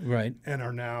game, right, and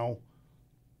are now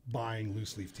buying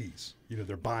loose leaf teas.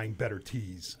 They're buying better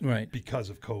teas, right, because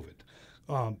of COVID.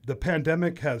 The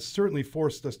pandemic has certainly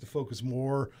forced us to focus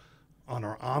more on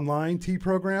our online tea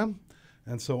program.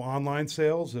 And so online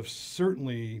sales have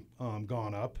certainly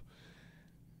gone up.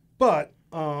 But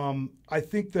I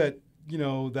think that,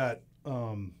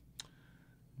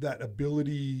 that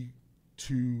ability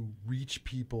to reach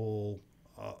people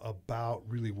about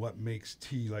really what makes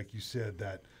tea, like you said,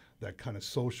 that kind of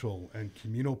social and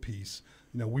communal piece,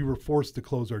 we were forced to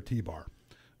close our tea bar.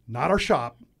 Not our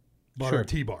shop, but our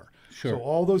tea bar. Sure. So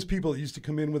all those people that used to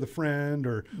come in with a friend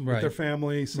or with their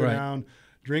family, sit down,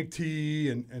 drink tea,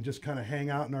 and just kind of hang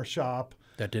out in our shop.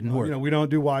 That didn't work. We don't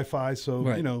do Wi-Fi, so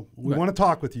we want to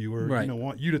talk with you, or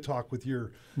want you to talk with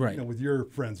your with your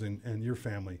friends and your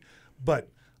family. But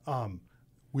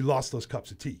we lost those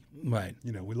cups of tea. Right.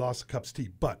 We lost the cups of tea,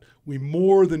 but we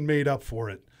more than made up for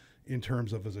it in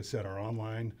terms of, as I said, our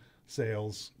online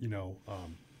sales.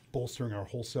 Bolstering our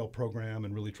wholesale program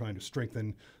and really trying to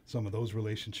strengthen some of those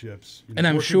relationships. And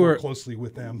I'm sure more closely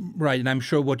with them. Right, and I'm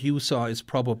sure what you saw is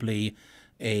probably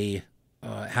a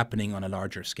happening on a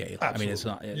larger scale. Absolutely. I mean, it's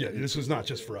not. This was not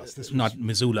just for us. This was not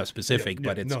Missoula specific,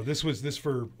 but it's this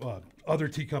for other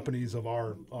tea companies of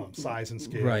our size and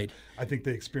scale. Right. I think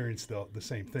they experienced the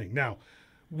same thing. Now,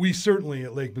 we certainly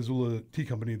at Lake Missoula Tea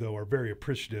Company, though, are very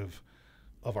appreciative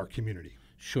of our community.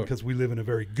 Sure. Because we live in a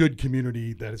very good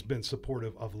community that has been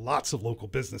supportive of lots of local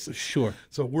businesses. Sure.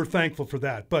 So we're thankful for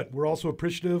that. But we're also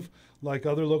appreciative, like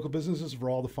other local businesses, for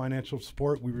all the financial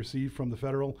support we receive from the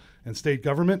federal and state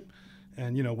government.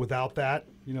 And, without that,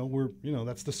 we're,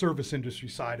 that's the service industry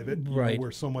side of it, right, where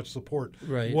so much support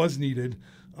right, was needed.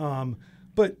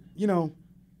 But,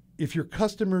 if your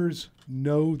customers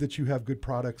know that you have good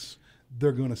products,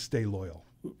 they're going to stay loyal.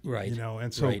 Right.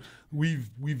 And so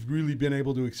we've really been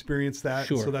able to experience that.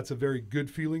 Sure. So that's a very good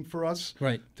feeling for us.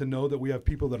 Right. To know that we have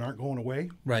people that aren't going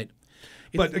away. Right.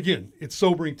 But again, it's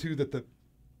sobering too that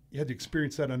you had to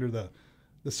experience that under the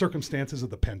circumstances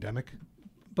of the pandemic.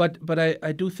 But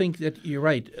I do think that you're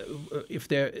right. If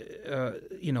there,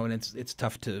 and it's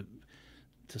tough to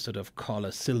sort of call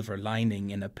a silver lining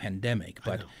in a pandemic,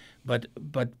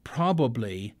 but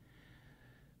probably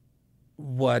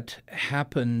what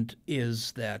happened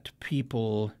is that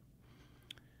people,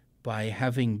 by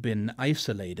having been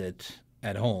isolated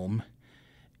at home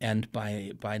and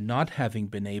by not having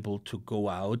been able to go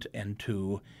out and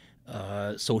to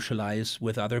socialize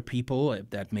with other people,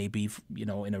 that may be,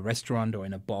 in a restaurant or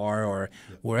in a bar or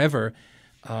wherever,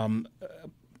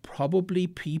 probably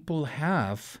people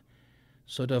have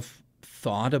sort of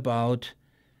thought about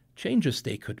changes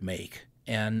they could make.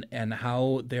 And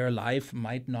how their life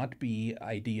might not be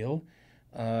ideal,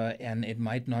 and it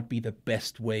might not be the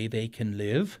best way they can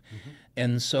live.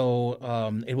 And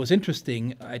so it was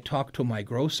interesting. I talked to my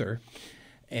grocer,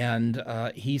 and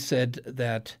he said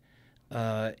that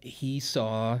he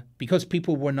saw, because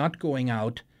people were not going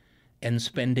out and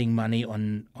spending money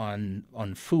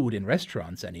on food in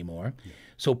restaurants anymore,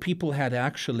 so people had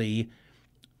actually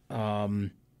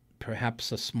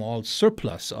perhaps a small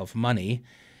surplus of money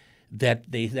that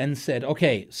they then said,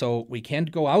 okay, so we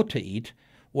can't go out to eat.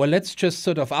 Well, let's just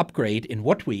sort of upgrade in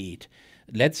what we eat.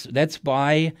 Let's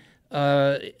buy,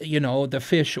 the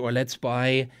fish, or let's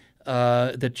buy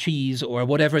the cheese or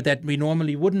whatever that we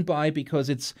normally wouldn't buy because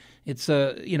it's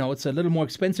a little more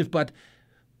expensive, but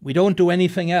we don't do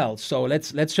anything else. So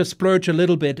let's just splurge a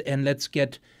little bit and let's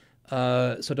get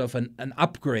sort of an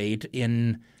upgrade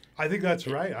in. I think that's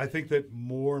right. I think that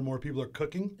more and more people are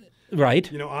cooking.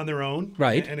 Right. On their own.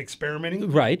 Right. And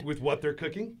experimenting. Right. With what they're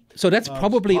cooking. So that's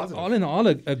probably all in all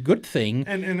a good thing.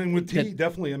 And with tea,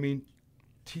 definitely. I mean,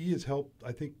 tea has helped,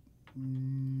 I think,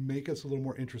 make us a little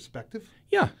more introspective.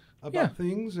 Yeah. About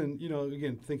things, and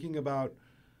again, thinking about,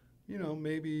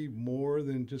 maybe more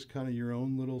than just kind of your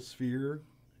own little sphere.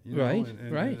 Right.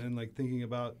 And like thinking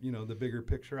about, the bigger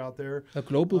picture out there. A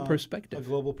global perspective. A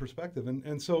global perspective.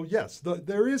 And so, yes,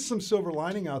 there is some silver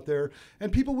lining out there.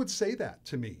 And people would say that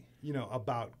to me,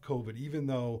 about COVID, even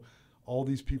though all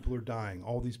these people are dying,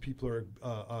 all these people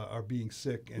are being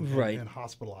sick and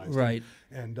hospitalized. Right.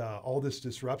 And all this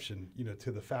disruption,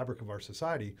 to the fabric of our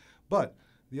society. But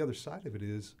the other side of it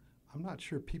is, I'm not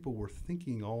sure people were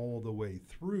thinking all the way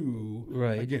through,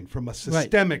 again, from a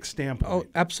systemic standpoint. Oh,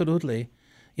 absolutely.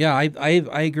 Yeah, I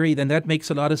agree. Then that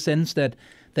makes a lot of sense that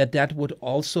would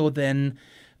also then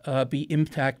be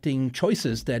impacting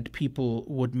choices that people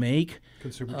would make.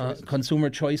 Consumer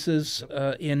choices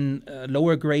in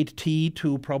lower grade tea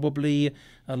to probably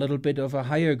a little bit of a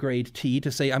higher grade tea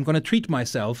to say, I'm going to treat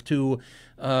myself to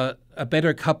a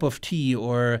better cup of tea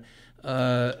or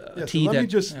tea.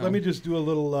 So let me just do a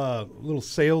little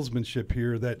salesmanship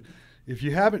here. That if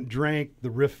you haven't drank the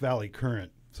Rift Valley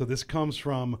Current, so this comes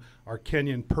from our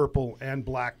Kenyan purple and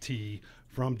black tea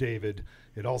from David.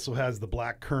 It also has the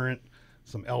black currant,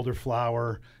 some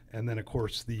elderflower, and then of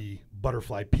course the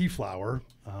butterfly pea flower,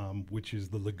 which is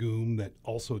the legume that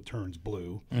also turns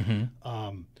blue.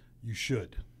 Mm-hmm. You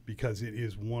should, because it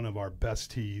is one of our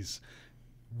best teas,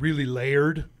 really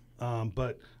layered.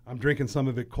 But I'm drinking some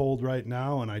of it cold right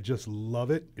now, and I just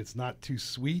love it. It's not too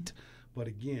sweet, but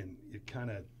again, it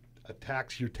kind of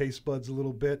attacks your taste buds a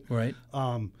little bit. Right.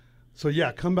 So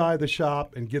yeah, come by the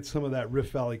shop and get some of that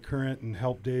Rift Valley Current and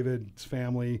help David's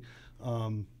family,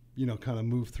 kind of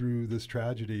move through this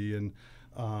tragedy. And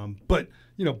but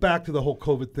back to the whole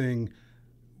COVID thing,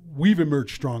 we've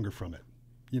emerged stronger from it.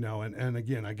 And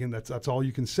again, that's all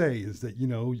you can say is that,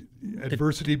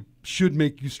 adversity should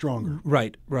make you stronger.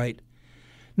 Right.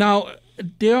 Now,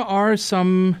 there are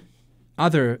some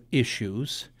other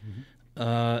issues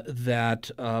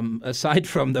that, aside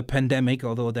from the pandemic,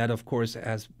 although that, of course,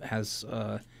 has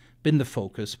been the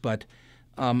focus, but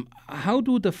how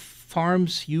do the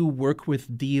farms you work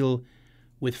with deal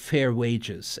with fair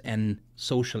wages and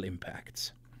social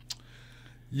impacts?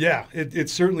 Yeah, it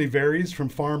certainly varies from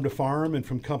farm to farm and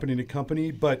from company to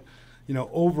company. But,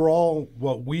 overall,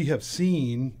 what we have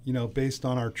seen, based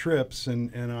on our trips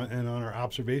and on our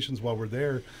observations while we're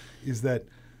there, is that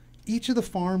each of the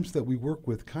farms that we work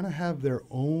with kind of have their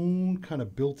own kind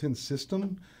of built-in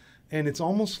system. And it's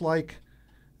almost like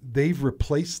they've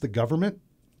replaced the government,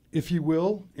 if you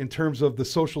will, in terms of the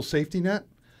social safety net.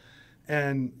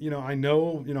 And,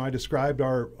 I described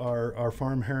our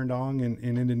farm Herendong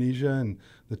in Indonesia and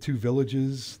the 2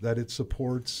 villages that it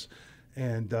supports.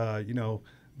 And,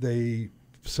 they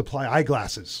supply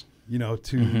eyeglasses,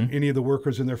 to any of the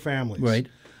workers and their families. Right.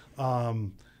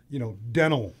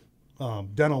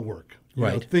 Dental work,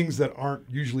 right. Things that aren't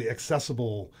usually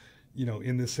accessible,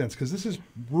 in this sense, because this is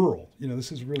rural,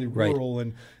 this is really rural.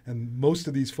 Right. And most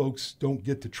of these folks don't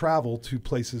get to travel to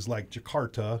places like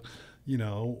Jakarta,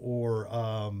 or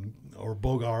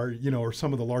Bogor, or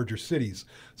some of the larger cities.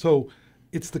 So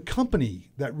it's the company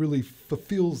that really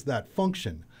fulfills that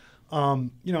function.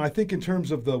 I think in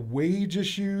terms of the wage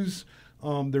issues,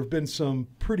 there have been some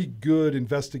pretty good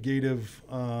investigative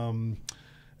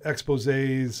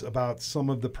exposés about some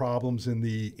of the problems in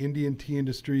the Indian tea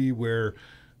industry, where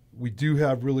we do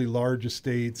have really large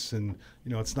estates, and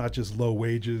it's not just low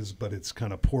wages, but it's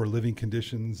kind of poor living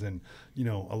conditions and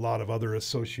a lot of other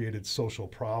associated social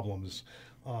problems.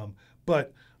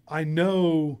 But I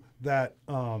know that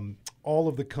all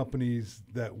of the companies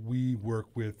that we work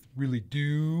with really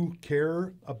do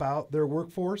care about their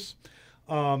workforce.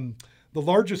 The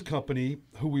largest company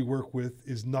who we work with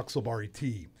is Naxalbari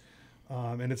Tea,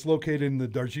 and it's located in the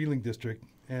Darjeeling district.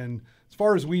 And as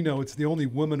far as we know, it's the only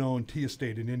women-owned tea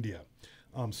estate in India.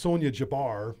 Sonia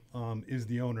Jabbar is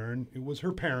the owner, and it was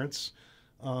her parents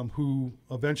who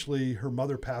eventually, her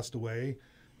mother passed away,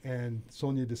 and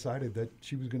Sonia decided that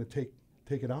she was going to take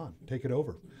it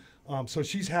over. So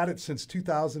she's had it since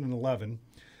 2011.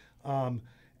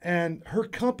 And her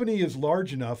company is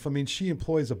large enough. I mean, she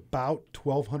employs about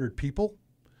 1,200 people,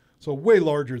 so way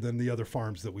larger than the other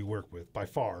farms that we work with by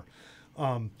far.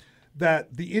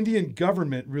 that the Indian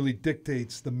government really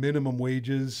dictates the minimum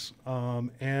wages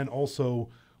and also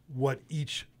what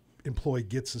each employee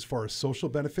gets as far as social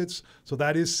benefits. So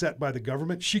that is set by the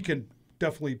government. She can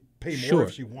definitely pay more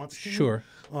if she wants to. Sure.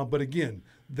 But again,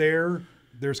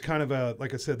 there's kind of a,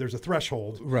 like I said, there's a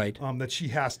threshold that she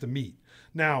has to meet.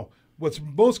 Now, what's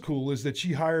most cool is that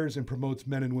she hires and promotes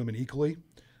men and women equally,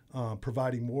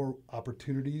 providing more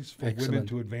opportunities for women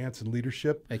to advance in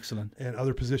leadership and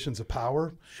other positions of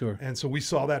power. Sure. And so we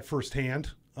saw that firsthand,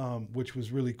 which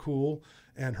was really cool.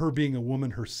 And her being a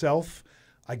woman herself,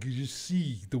 I could just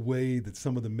see the way that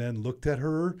some of the men looked at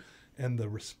her and the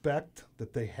respect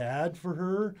that they had for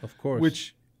her. Of course.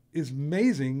 Which is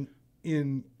amazing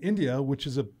in India, which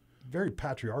is a very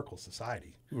patriarchal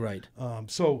society. Right.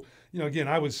 So, again,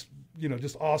 I was,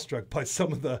 just awestruck by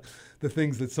some of the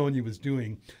things that Sonia was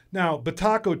doing. Now,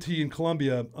 Bataco Tea in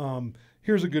Colombia,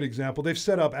 here's a good example. They've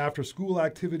set up after-school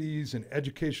activities and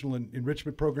educational and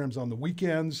enrichment programs on the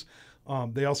weekends.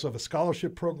 They also have a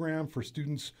scholarship program for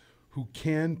students who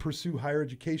can pursue higher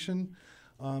education,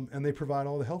 and they provide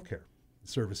all the healthcare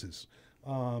services.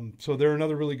 So they're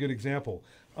another really good example.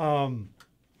 Rural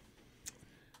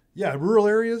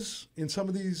areas in some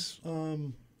of these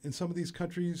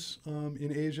countries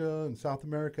in Asia and South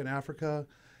America and Africa,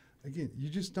 again, you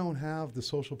just don't have the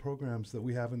social programs that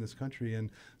we have in this country, and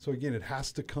so again, it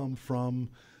has to come from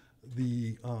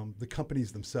the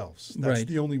companies themselves. That's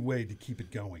the only way to keep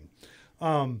it going.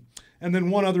 And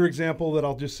then one other example that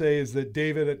I'll just say is that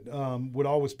David would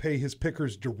always pay his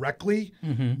pickers directly,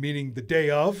 meaning the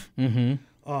day of,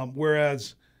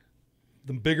 whereas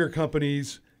the bigger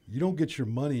companies, you don't get your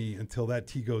money until that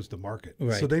tea goes to market.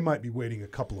 Right. So they might be waiting a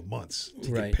couple of months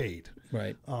to get paid.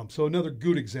 Right. So another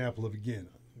good example of, again,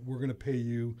 we're going to pay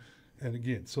you. And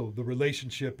again, so the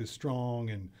relationship is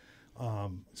strong. And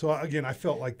so again, I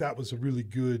felt like that was a really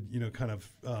good, kind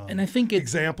of and I think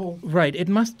example. Right. It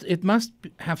must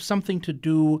have something to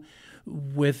do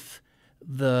with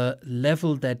the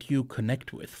level that you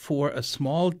connect with. For a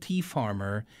small tea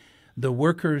farmer, the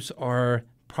workers are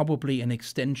probably an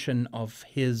extension of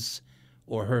his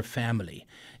or her family.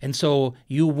 And so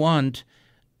you want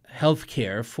health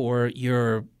care for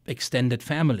your extended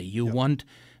family. You want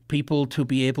people to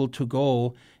be able to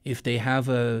go if they have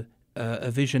a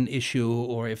vision issue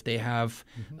or if they have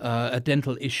a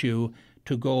dental issue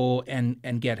to go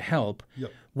and get help.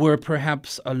 Where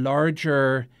perhaps a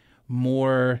larger,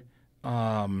 more,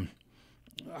 how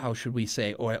should we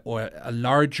say, or a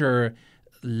larger,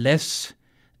 less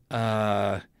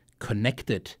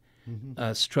connected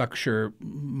structure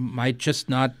might just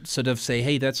not sort of say,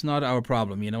 hey, that's not our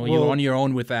problem. You're on your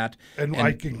own with that. And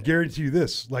I can guarantee you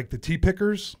this, like the tea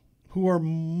pickers, who are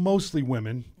mostly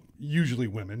women, usually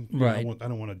women. Right. I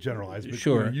don't want to generalize, but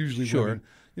usually women.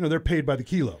 They're paid by the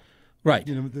kilo. Right.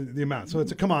 The amount. So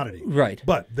it's a commodity. Right.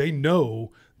 But they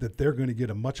know that they're going to get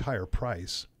a much higher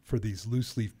price for these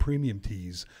loose leaf premium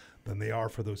teas than they are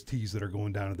for those teas that are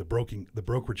going down to the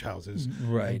brokerage houses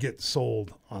and get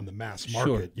sold on the mass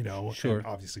market, and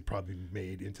obviously probably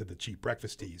made into the cheap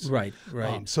breakfast teas. Right.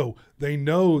 So they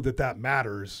know that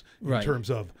matters in terms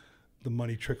of the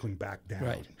money trickling back down.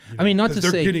 Right. I mean, not to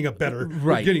say they're getting a better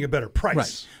price.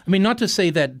 Right. I mean, not to say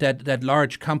that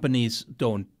large companies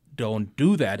don't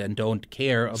do that and don't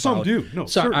care about. Some do. No,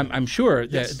 so I'm sure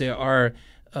that there are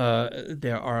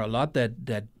a lot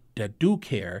that do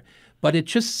care. But it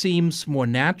just seems more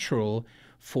natural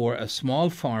for a small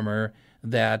farmer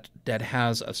that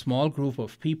has a small group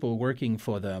of people working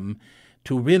for them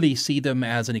to really see them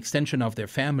as an extension of their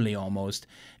family almost,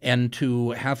 and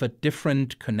to have a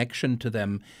different connection to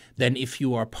them than if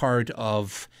you are part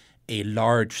of a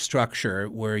large structure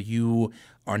where you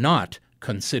are not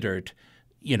considered,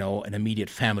 an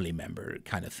immediate family member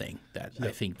kind of thing. I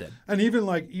think that. And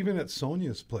even at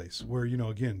Sonia's place where,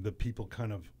 again, the people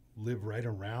kind of live right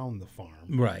around the farm.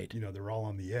 Right. They're all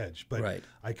on the edge. But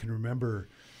I can remember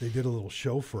they did a little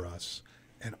show for us,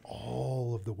 and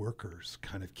all of the workers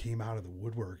kind of came out of the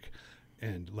woodwork,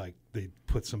 and they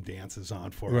put some dances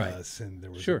on for us, and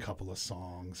there was a couple of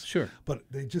songs. Sure. But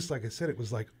they just, like I said, it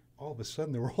was like all of a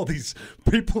sudden there were all these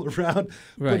people around.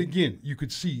 Right. But again, you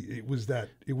could see it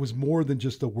was more than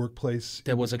just a workplace.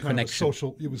 There was a connection.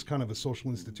 It was kind of a social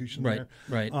institution there.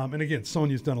 Right. And again,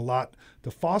 Sonia's done a lot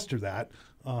to foster that.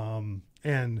 And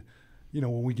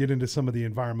when we get into some of the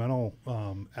environmental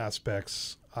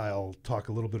aspects, I'll talk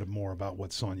a little bit more about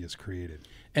what Sonia's created.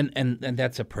 And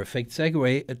that's a perfect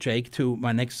segue, Jake, to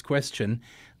my next question.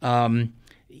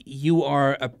 You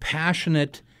are a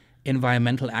passionate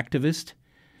environmental activist.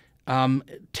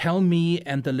 Tell me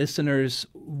and the listeners,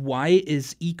 why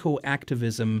is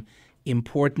eco-activism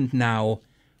important now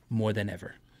more than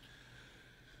ever?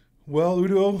 Well,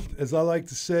 Udo, as I like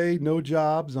to say, no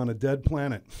jobs on a dead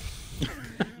planet.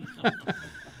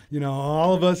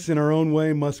 All of us in our own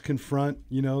way must confront,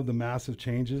 the massive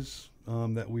changes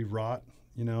that we've wrought,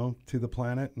 to the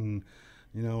planet and,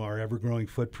 our ever-growing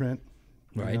footprint,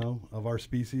 Right. Of our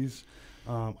species.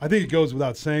 I think it goes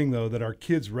without saying, though, that our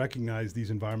kids recognize these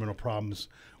environmental problems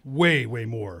way, way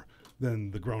more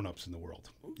than the grown-ups in the world.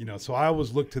 So I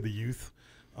always look to the youth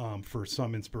for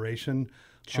some inspiration.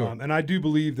 Sure. And I do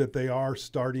believe that they are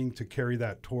starting to carry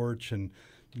that torch and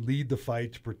lead the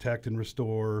fight to protect and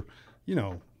restore,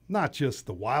 not just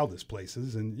the wildest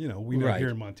places. And, we know Right. here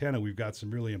in Montana, we've got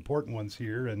some really important ones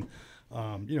here and,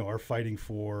 are fighting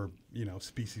for,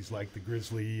 species like the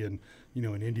grizzly and,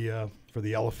 in India for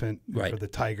the elephant, and Right. for the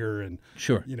tiger and,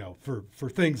 Sure. for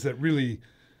things that really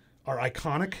are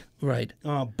iconic. Right.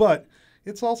 But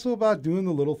it's also about doing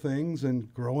the little things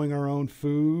and growing our own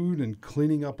food and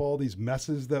cleaning up all these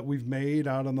messes that we've made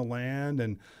out on the land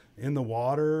and in the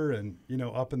water and,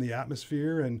 up in the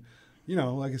atmosphere. And,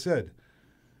 like I said,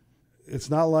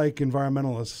 it's not like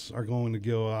environmentalists are going to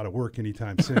go out of work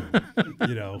anytime soon.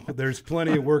 There's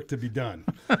plenty of work to be done.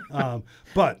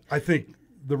 But I think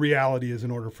the reality is in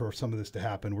order for some of this to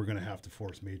happen, we're going to have to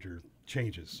force major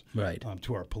changes Right.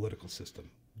 to our political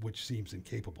system, which seems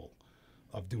incapable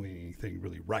of doing anything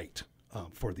really right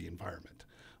for the environment.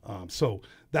 So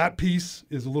that piece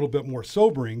is a little bit more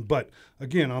sobering. But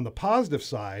again, on the positive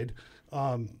side,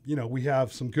 we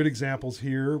have some good examples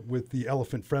here with the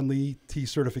elephant-friendly tea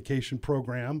certification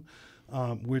program,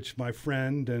 which my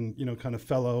friend and, kind of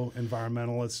fellow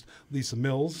environmentalist Lisa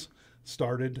Mills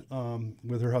started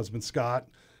with her husband Scott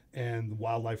and the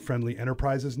Wildlife Friendly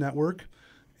Enterprises Network.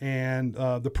 And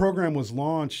the program was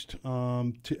launched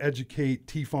to educate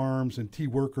tea farms and tea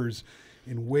workers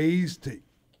in ways to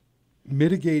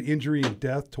mitigate injury and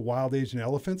death to wild Asian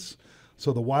elephants.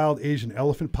 So the wild Asian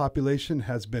elephant population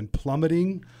has been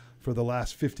plummeting for the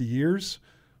last 50 years.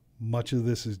 Much of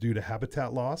this is due to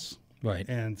habitat loss. Right.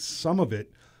 And some of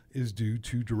it is due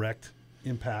to direct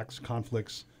impacts,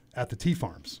 conflicts at the tea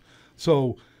farms.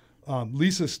 So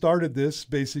Lisa started this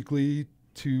basically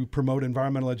to promote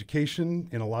environmental education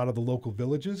in a lot of the local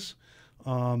villages.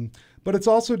 But it's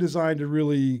also designed to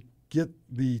really get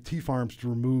the tea farms to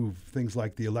remove things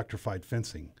like the electrified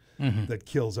fencing that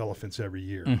kills elephants every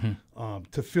year,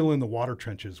 to fill in the water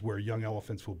trenches where young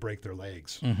elephants will break their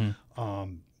legs,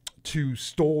 to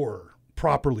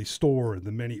properly store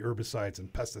the many herbicides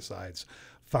and pesticides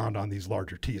found on these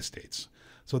larger tea estates.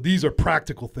 So these are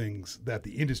practical things that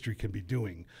the industry can be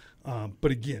doing.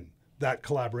 But again, that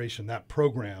collaboration, that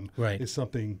program Right. is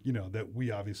something, that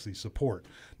we obviously support.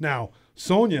 Now,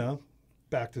 Sonia,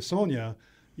 back to Sonia,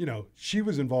 she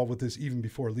was involved with this even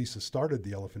before Lisa started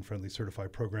the Elephant Friendly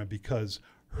Certified program because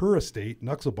her estate,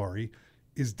 Nuxlebari,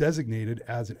 is designated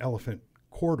as an elephant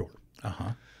corridor.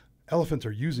 Uh-huh. Elephants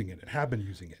are using it and have been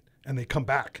using it, and they come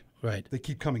back. Right. They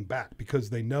keep coming back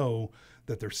because they know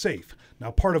that they're safe.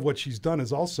 Now, part of what she's done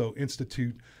is also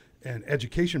institute an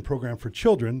education program for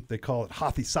children. They call it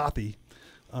Hathi Sathi.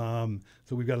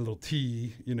 So we've got a little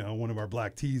tea, one of our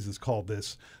black teas is called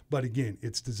this. But again,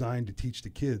 it's designed to teach the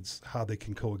kids how they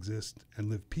can coexist and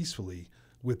live peacefully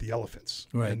with the elephants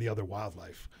Right. and the other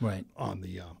wildlife Right. on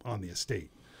the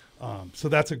estate. So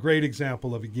that's a great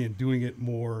example of, again, doing it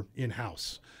more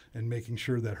in-house and making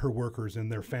sure that her workers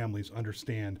and their families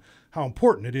understand how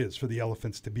important it is for the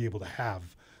elephants to be able to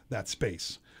have that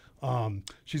space.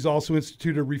 She's also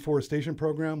instituted a reforestation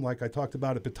program like I talked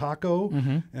about at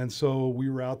Pitaco. And so we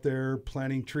were out there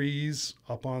planting trees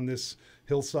up on this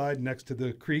hillside next to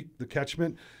the creek, the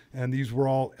catchment. And these were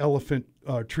all elephant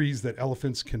trees that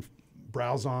elephants can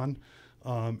browse on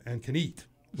and can eat.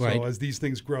 Right. So as these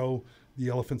things grow, the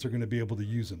elephants are going to be able to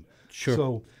use them. Sure.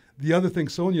 So the other thing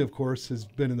Sonia, of course, has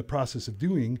been in the process of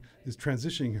doing is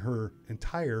transitioning her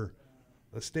entire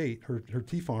estate, her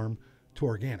tea farm, to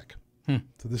organic.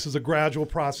 So this is a gradual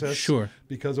process. Sure.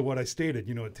 Because of what I stated.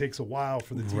 It takes a while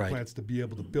for the tea Right. plants to be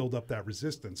able to build up that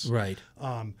resistance. Right.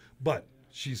 But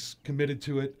she's committed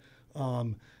to it.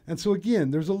 And so,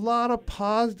 again, there's a lot of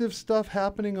positive stuff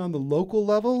happening on the local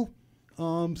level.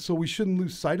 So we shouldn't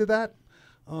lose sight of that,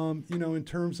 in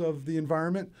terms of the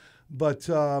environment. But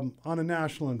on a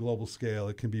national and global scale,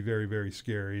 it can be very, very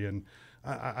scary. And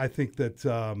I think that,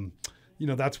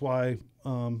 that's why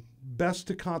best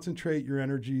to concentrate your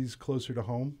energies closer to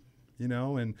home,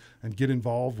 and get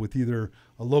involved with either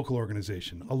a local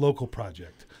organization, a local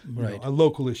project, Right. a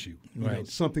local issue, Right.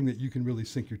 something that you can really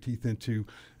sink your teeth into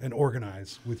and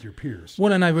organize with your peers.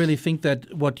 Well, and I really think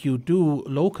that what you do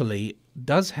locally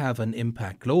does have an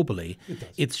impact globally. It does.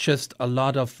 It's just a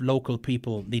lot of local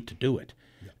people need to do it.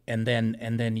 and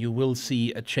then you will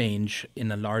see a change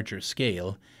in a larger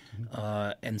scale.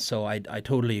 And so I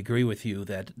totally agree with you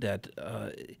that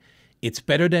it's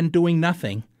better than doing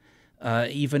nothing,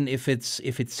 even if it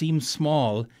seems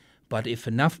small. But if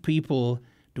enough people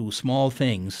do small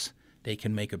things, they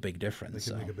can make a big difference.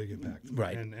 They can make a big impact.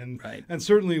 Right. And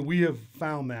certainly we have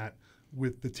found that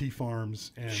with the tea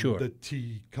farms and Sure. the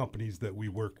tea companies that we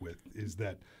work with, is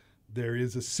that there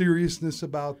is a seriousness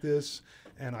about this.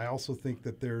 And I also think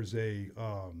that there's a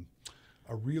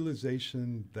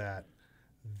realization that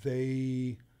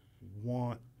they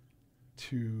want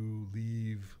to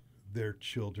leave their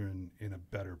children in a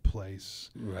better place.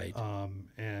 Right.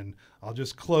 And I'll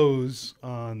just close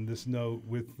on this note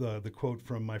with the quote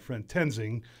from my friend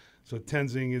Tenzing. So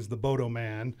Tenzing is the Bodo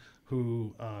man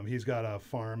who he's got a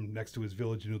farm next to his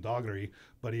village in Udagiri,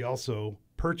 but he also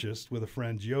purchased with a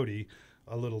friend Jyoti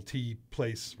a little tea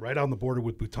place right on the border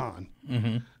with Bhutan.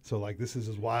 Mm-hmm. So like this is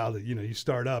as wild that, you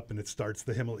start up and it starts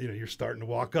the Himalaya, you're starting to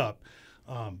walk up.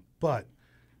 But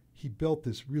he built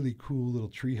this really cool little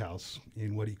tree house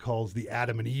in what he calls the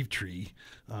Adam and Eve tree.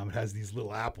 It has these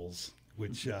little apples,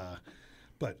 which,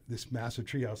 but this massive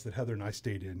tree house that Heather and I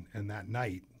stayed in. And that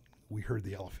night we heard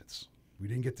the elephants. We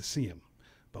didn't get to see them,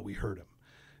 but we heard them.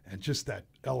 And just that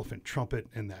elephant trumpet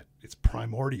and that it's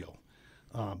primordial.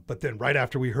 But then right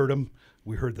after we heard them,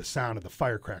 we heard the sound of the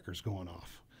firecrackers going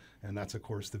off. And that's, of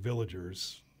course, the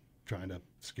villagers trying to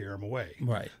scare them away.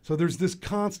 Right. So there's this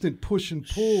constant push and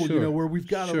pull, Sure. where we've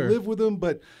got to Sure. live with them,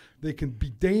 but they can be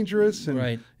dangerous. And,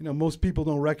 Right. most people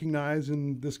don't recognize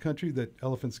in this country that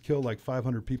elephants kill like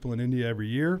 500 people in India every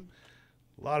year.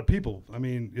 A lot of people. I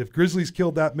mean, if grizzlies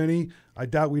killed that many, I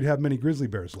doubt we'd have many grizzly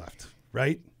bears left,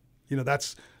 right?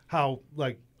 That's how,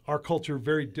 like, our culture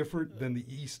very different than the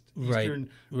Eastern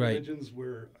religions,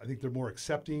 where I think they're more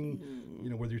accepting,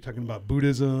 whether you're talking about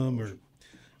Buddhism or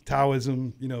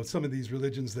Taoism, some of these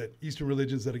religions Eastern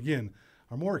religions that, again,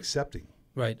 are more accepting,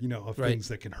 Right. of things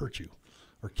that can hurt you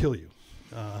or kill you.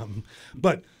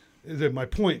 But my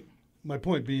point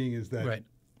being is that Right.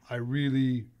 I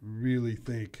really, really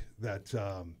think that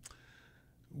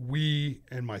we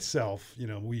and myself,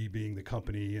 we being the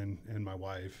company and my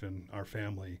wife and our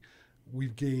family,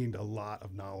 we've gained a lot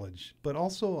of knowledge, but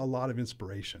also a lot of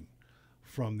inspiration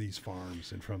from these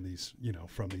farms and from these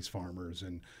farmers.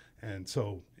 And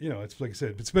so, it's like I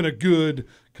said, it's been a good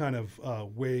kind of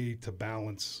way to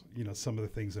balance, some of the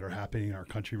things that are happening in our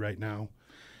country right now.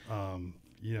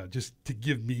 Just to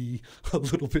give me a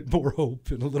little bit more hope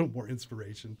and a little more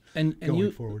inspiration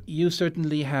going forward. You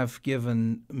certainly have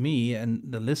given me and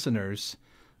the listeners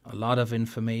a lot of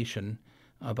information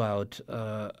about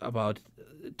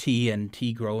tea and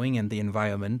tea growing and the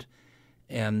environment,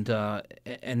 and a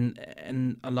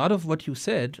lot of what you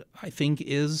said, I think,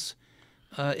 is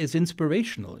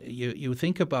inspirational. You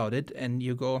think about it and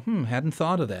you go, hadn't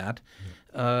thought of that.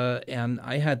 Yeah. And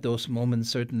I had those moments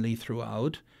certainly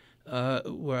throughout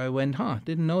where I went,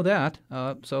 didn't know that.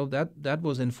 So that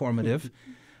was informative.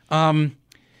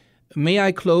 May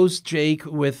I close, Jake,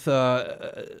 with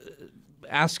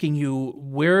asking you,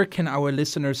 where can our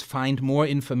listeners find more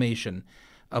information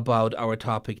about our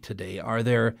topic today? Are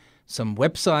there some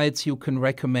websites you can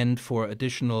recommend for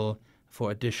additional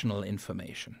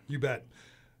information? You bet.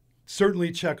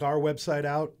 Certainly check our website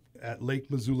out at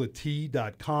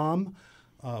lakemissoulatea.com.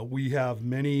 We have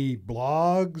many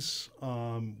blogs.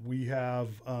 We have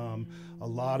a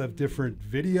lot of different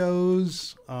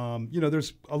videos.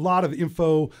 There's a lot of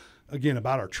info, again,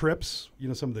 about our trips,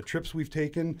 some of the trips we've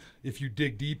taken. If you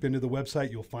dig deep into the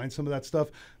website, you'll find some of that stuff.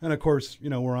 And of course,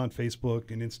 we're on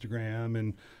Facebook and Instagram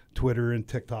and Twitter and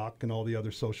TikTok and all the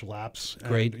other social apps.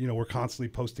 Great. And, we're constantly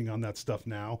posting on that stuff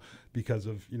now because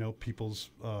of, people's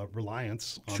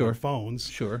reliance on Sure. their phones,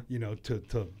 Sure.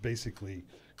 To basically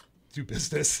do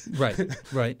business.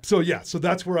 Right. So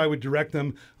that's where I would direct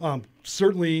them.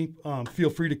 Certainly feel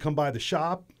free to come by the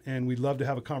shop, and we'd love to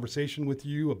have a conversation with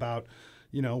you about,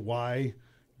 why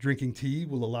drinking tea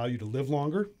will allow you to live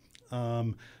longer.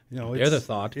 They're the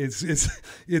thought.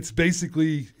 It's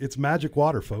basically, it's magic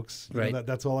water, folks. Right.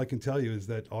 That's all I can tell you, is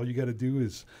that all you got to do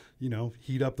is,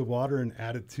 heat up the water and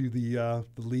add it to the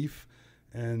leaf,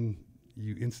 and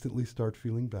you instantly start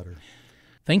feeling better.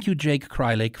 Thank you, Jake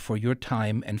Kreilick, for your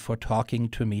time and for talking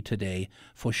to me today,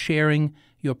 for sharing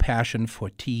your passion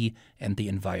for tea and the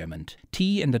environment.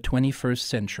 Tea in the 21st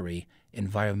Century,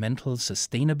 Environmental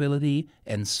Sustainability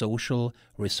and Social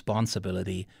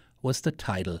Responsibility was the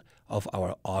title of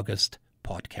our August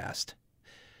podcast.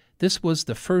 This was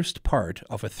the first part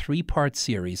of a 3-part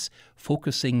series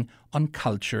focusing on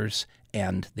cultures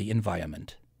and the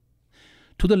environment.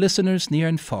 To the listeners near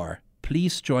and far,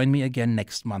 please join me again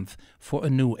next month for a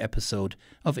new episode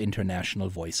of International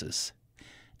Voices.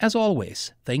 As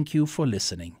always, thank you for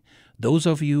listening. Those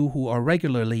of you who are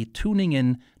regularly tuning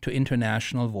in to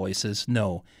International Voices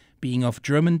know, being of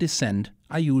German descent,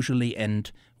 I usually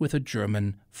end with a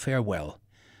German farewell.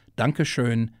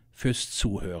 Dankeschön fürs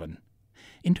Zuhören.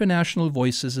 International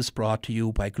Voices is brought to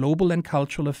you by Global and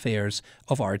Cultural Affairs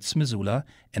of Arts Missoula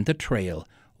and The Trail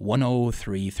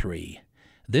 1033.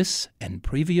 This and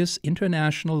previous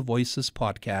International Voices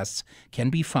podcasts can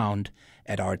be found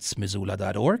at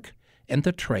artsmissoula.org and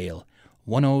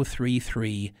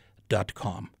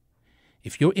thetrail1033.com.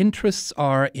 If your interests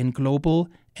are in global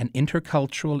and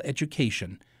intercultural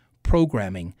education,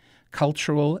 programming,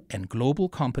 cultural and global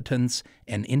competence,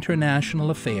 and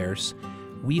international affairs,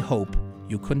 we hope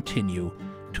you continue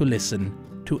to listen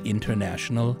to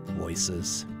International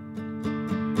Voices.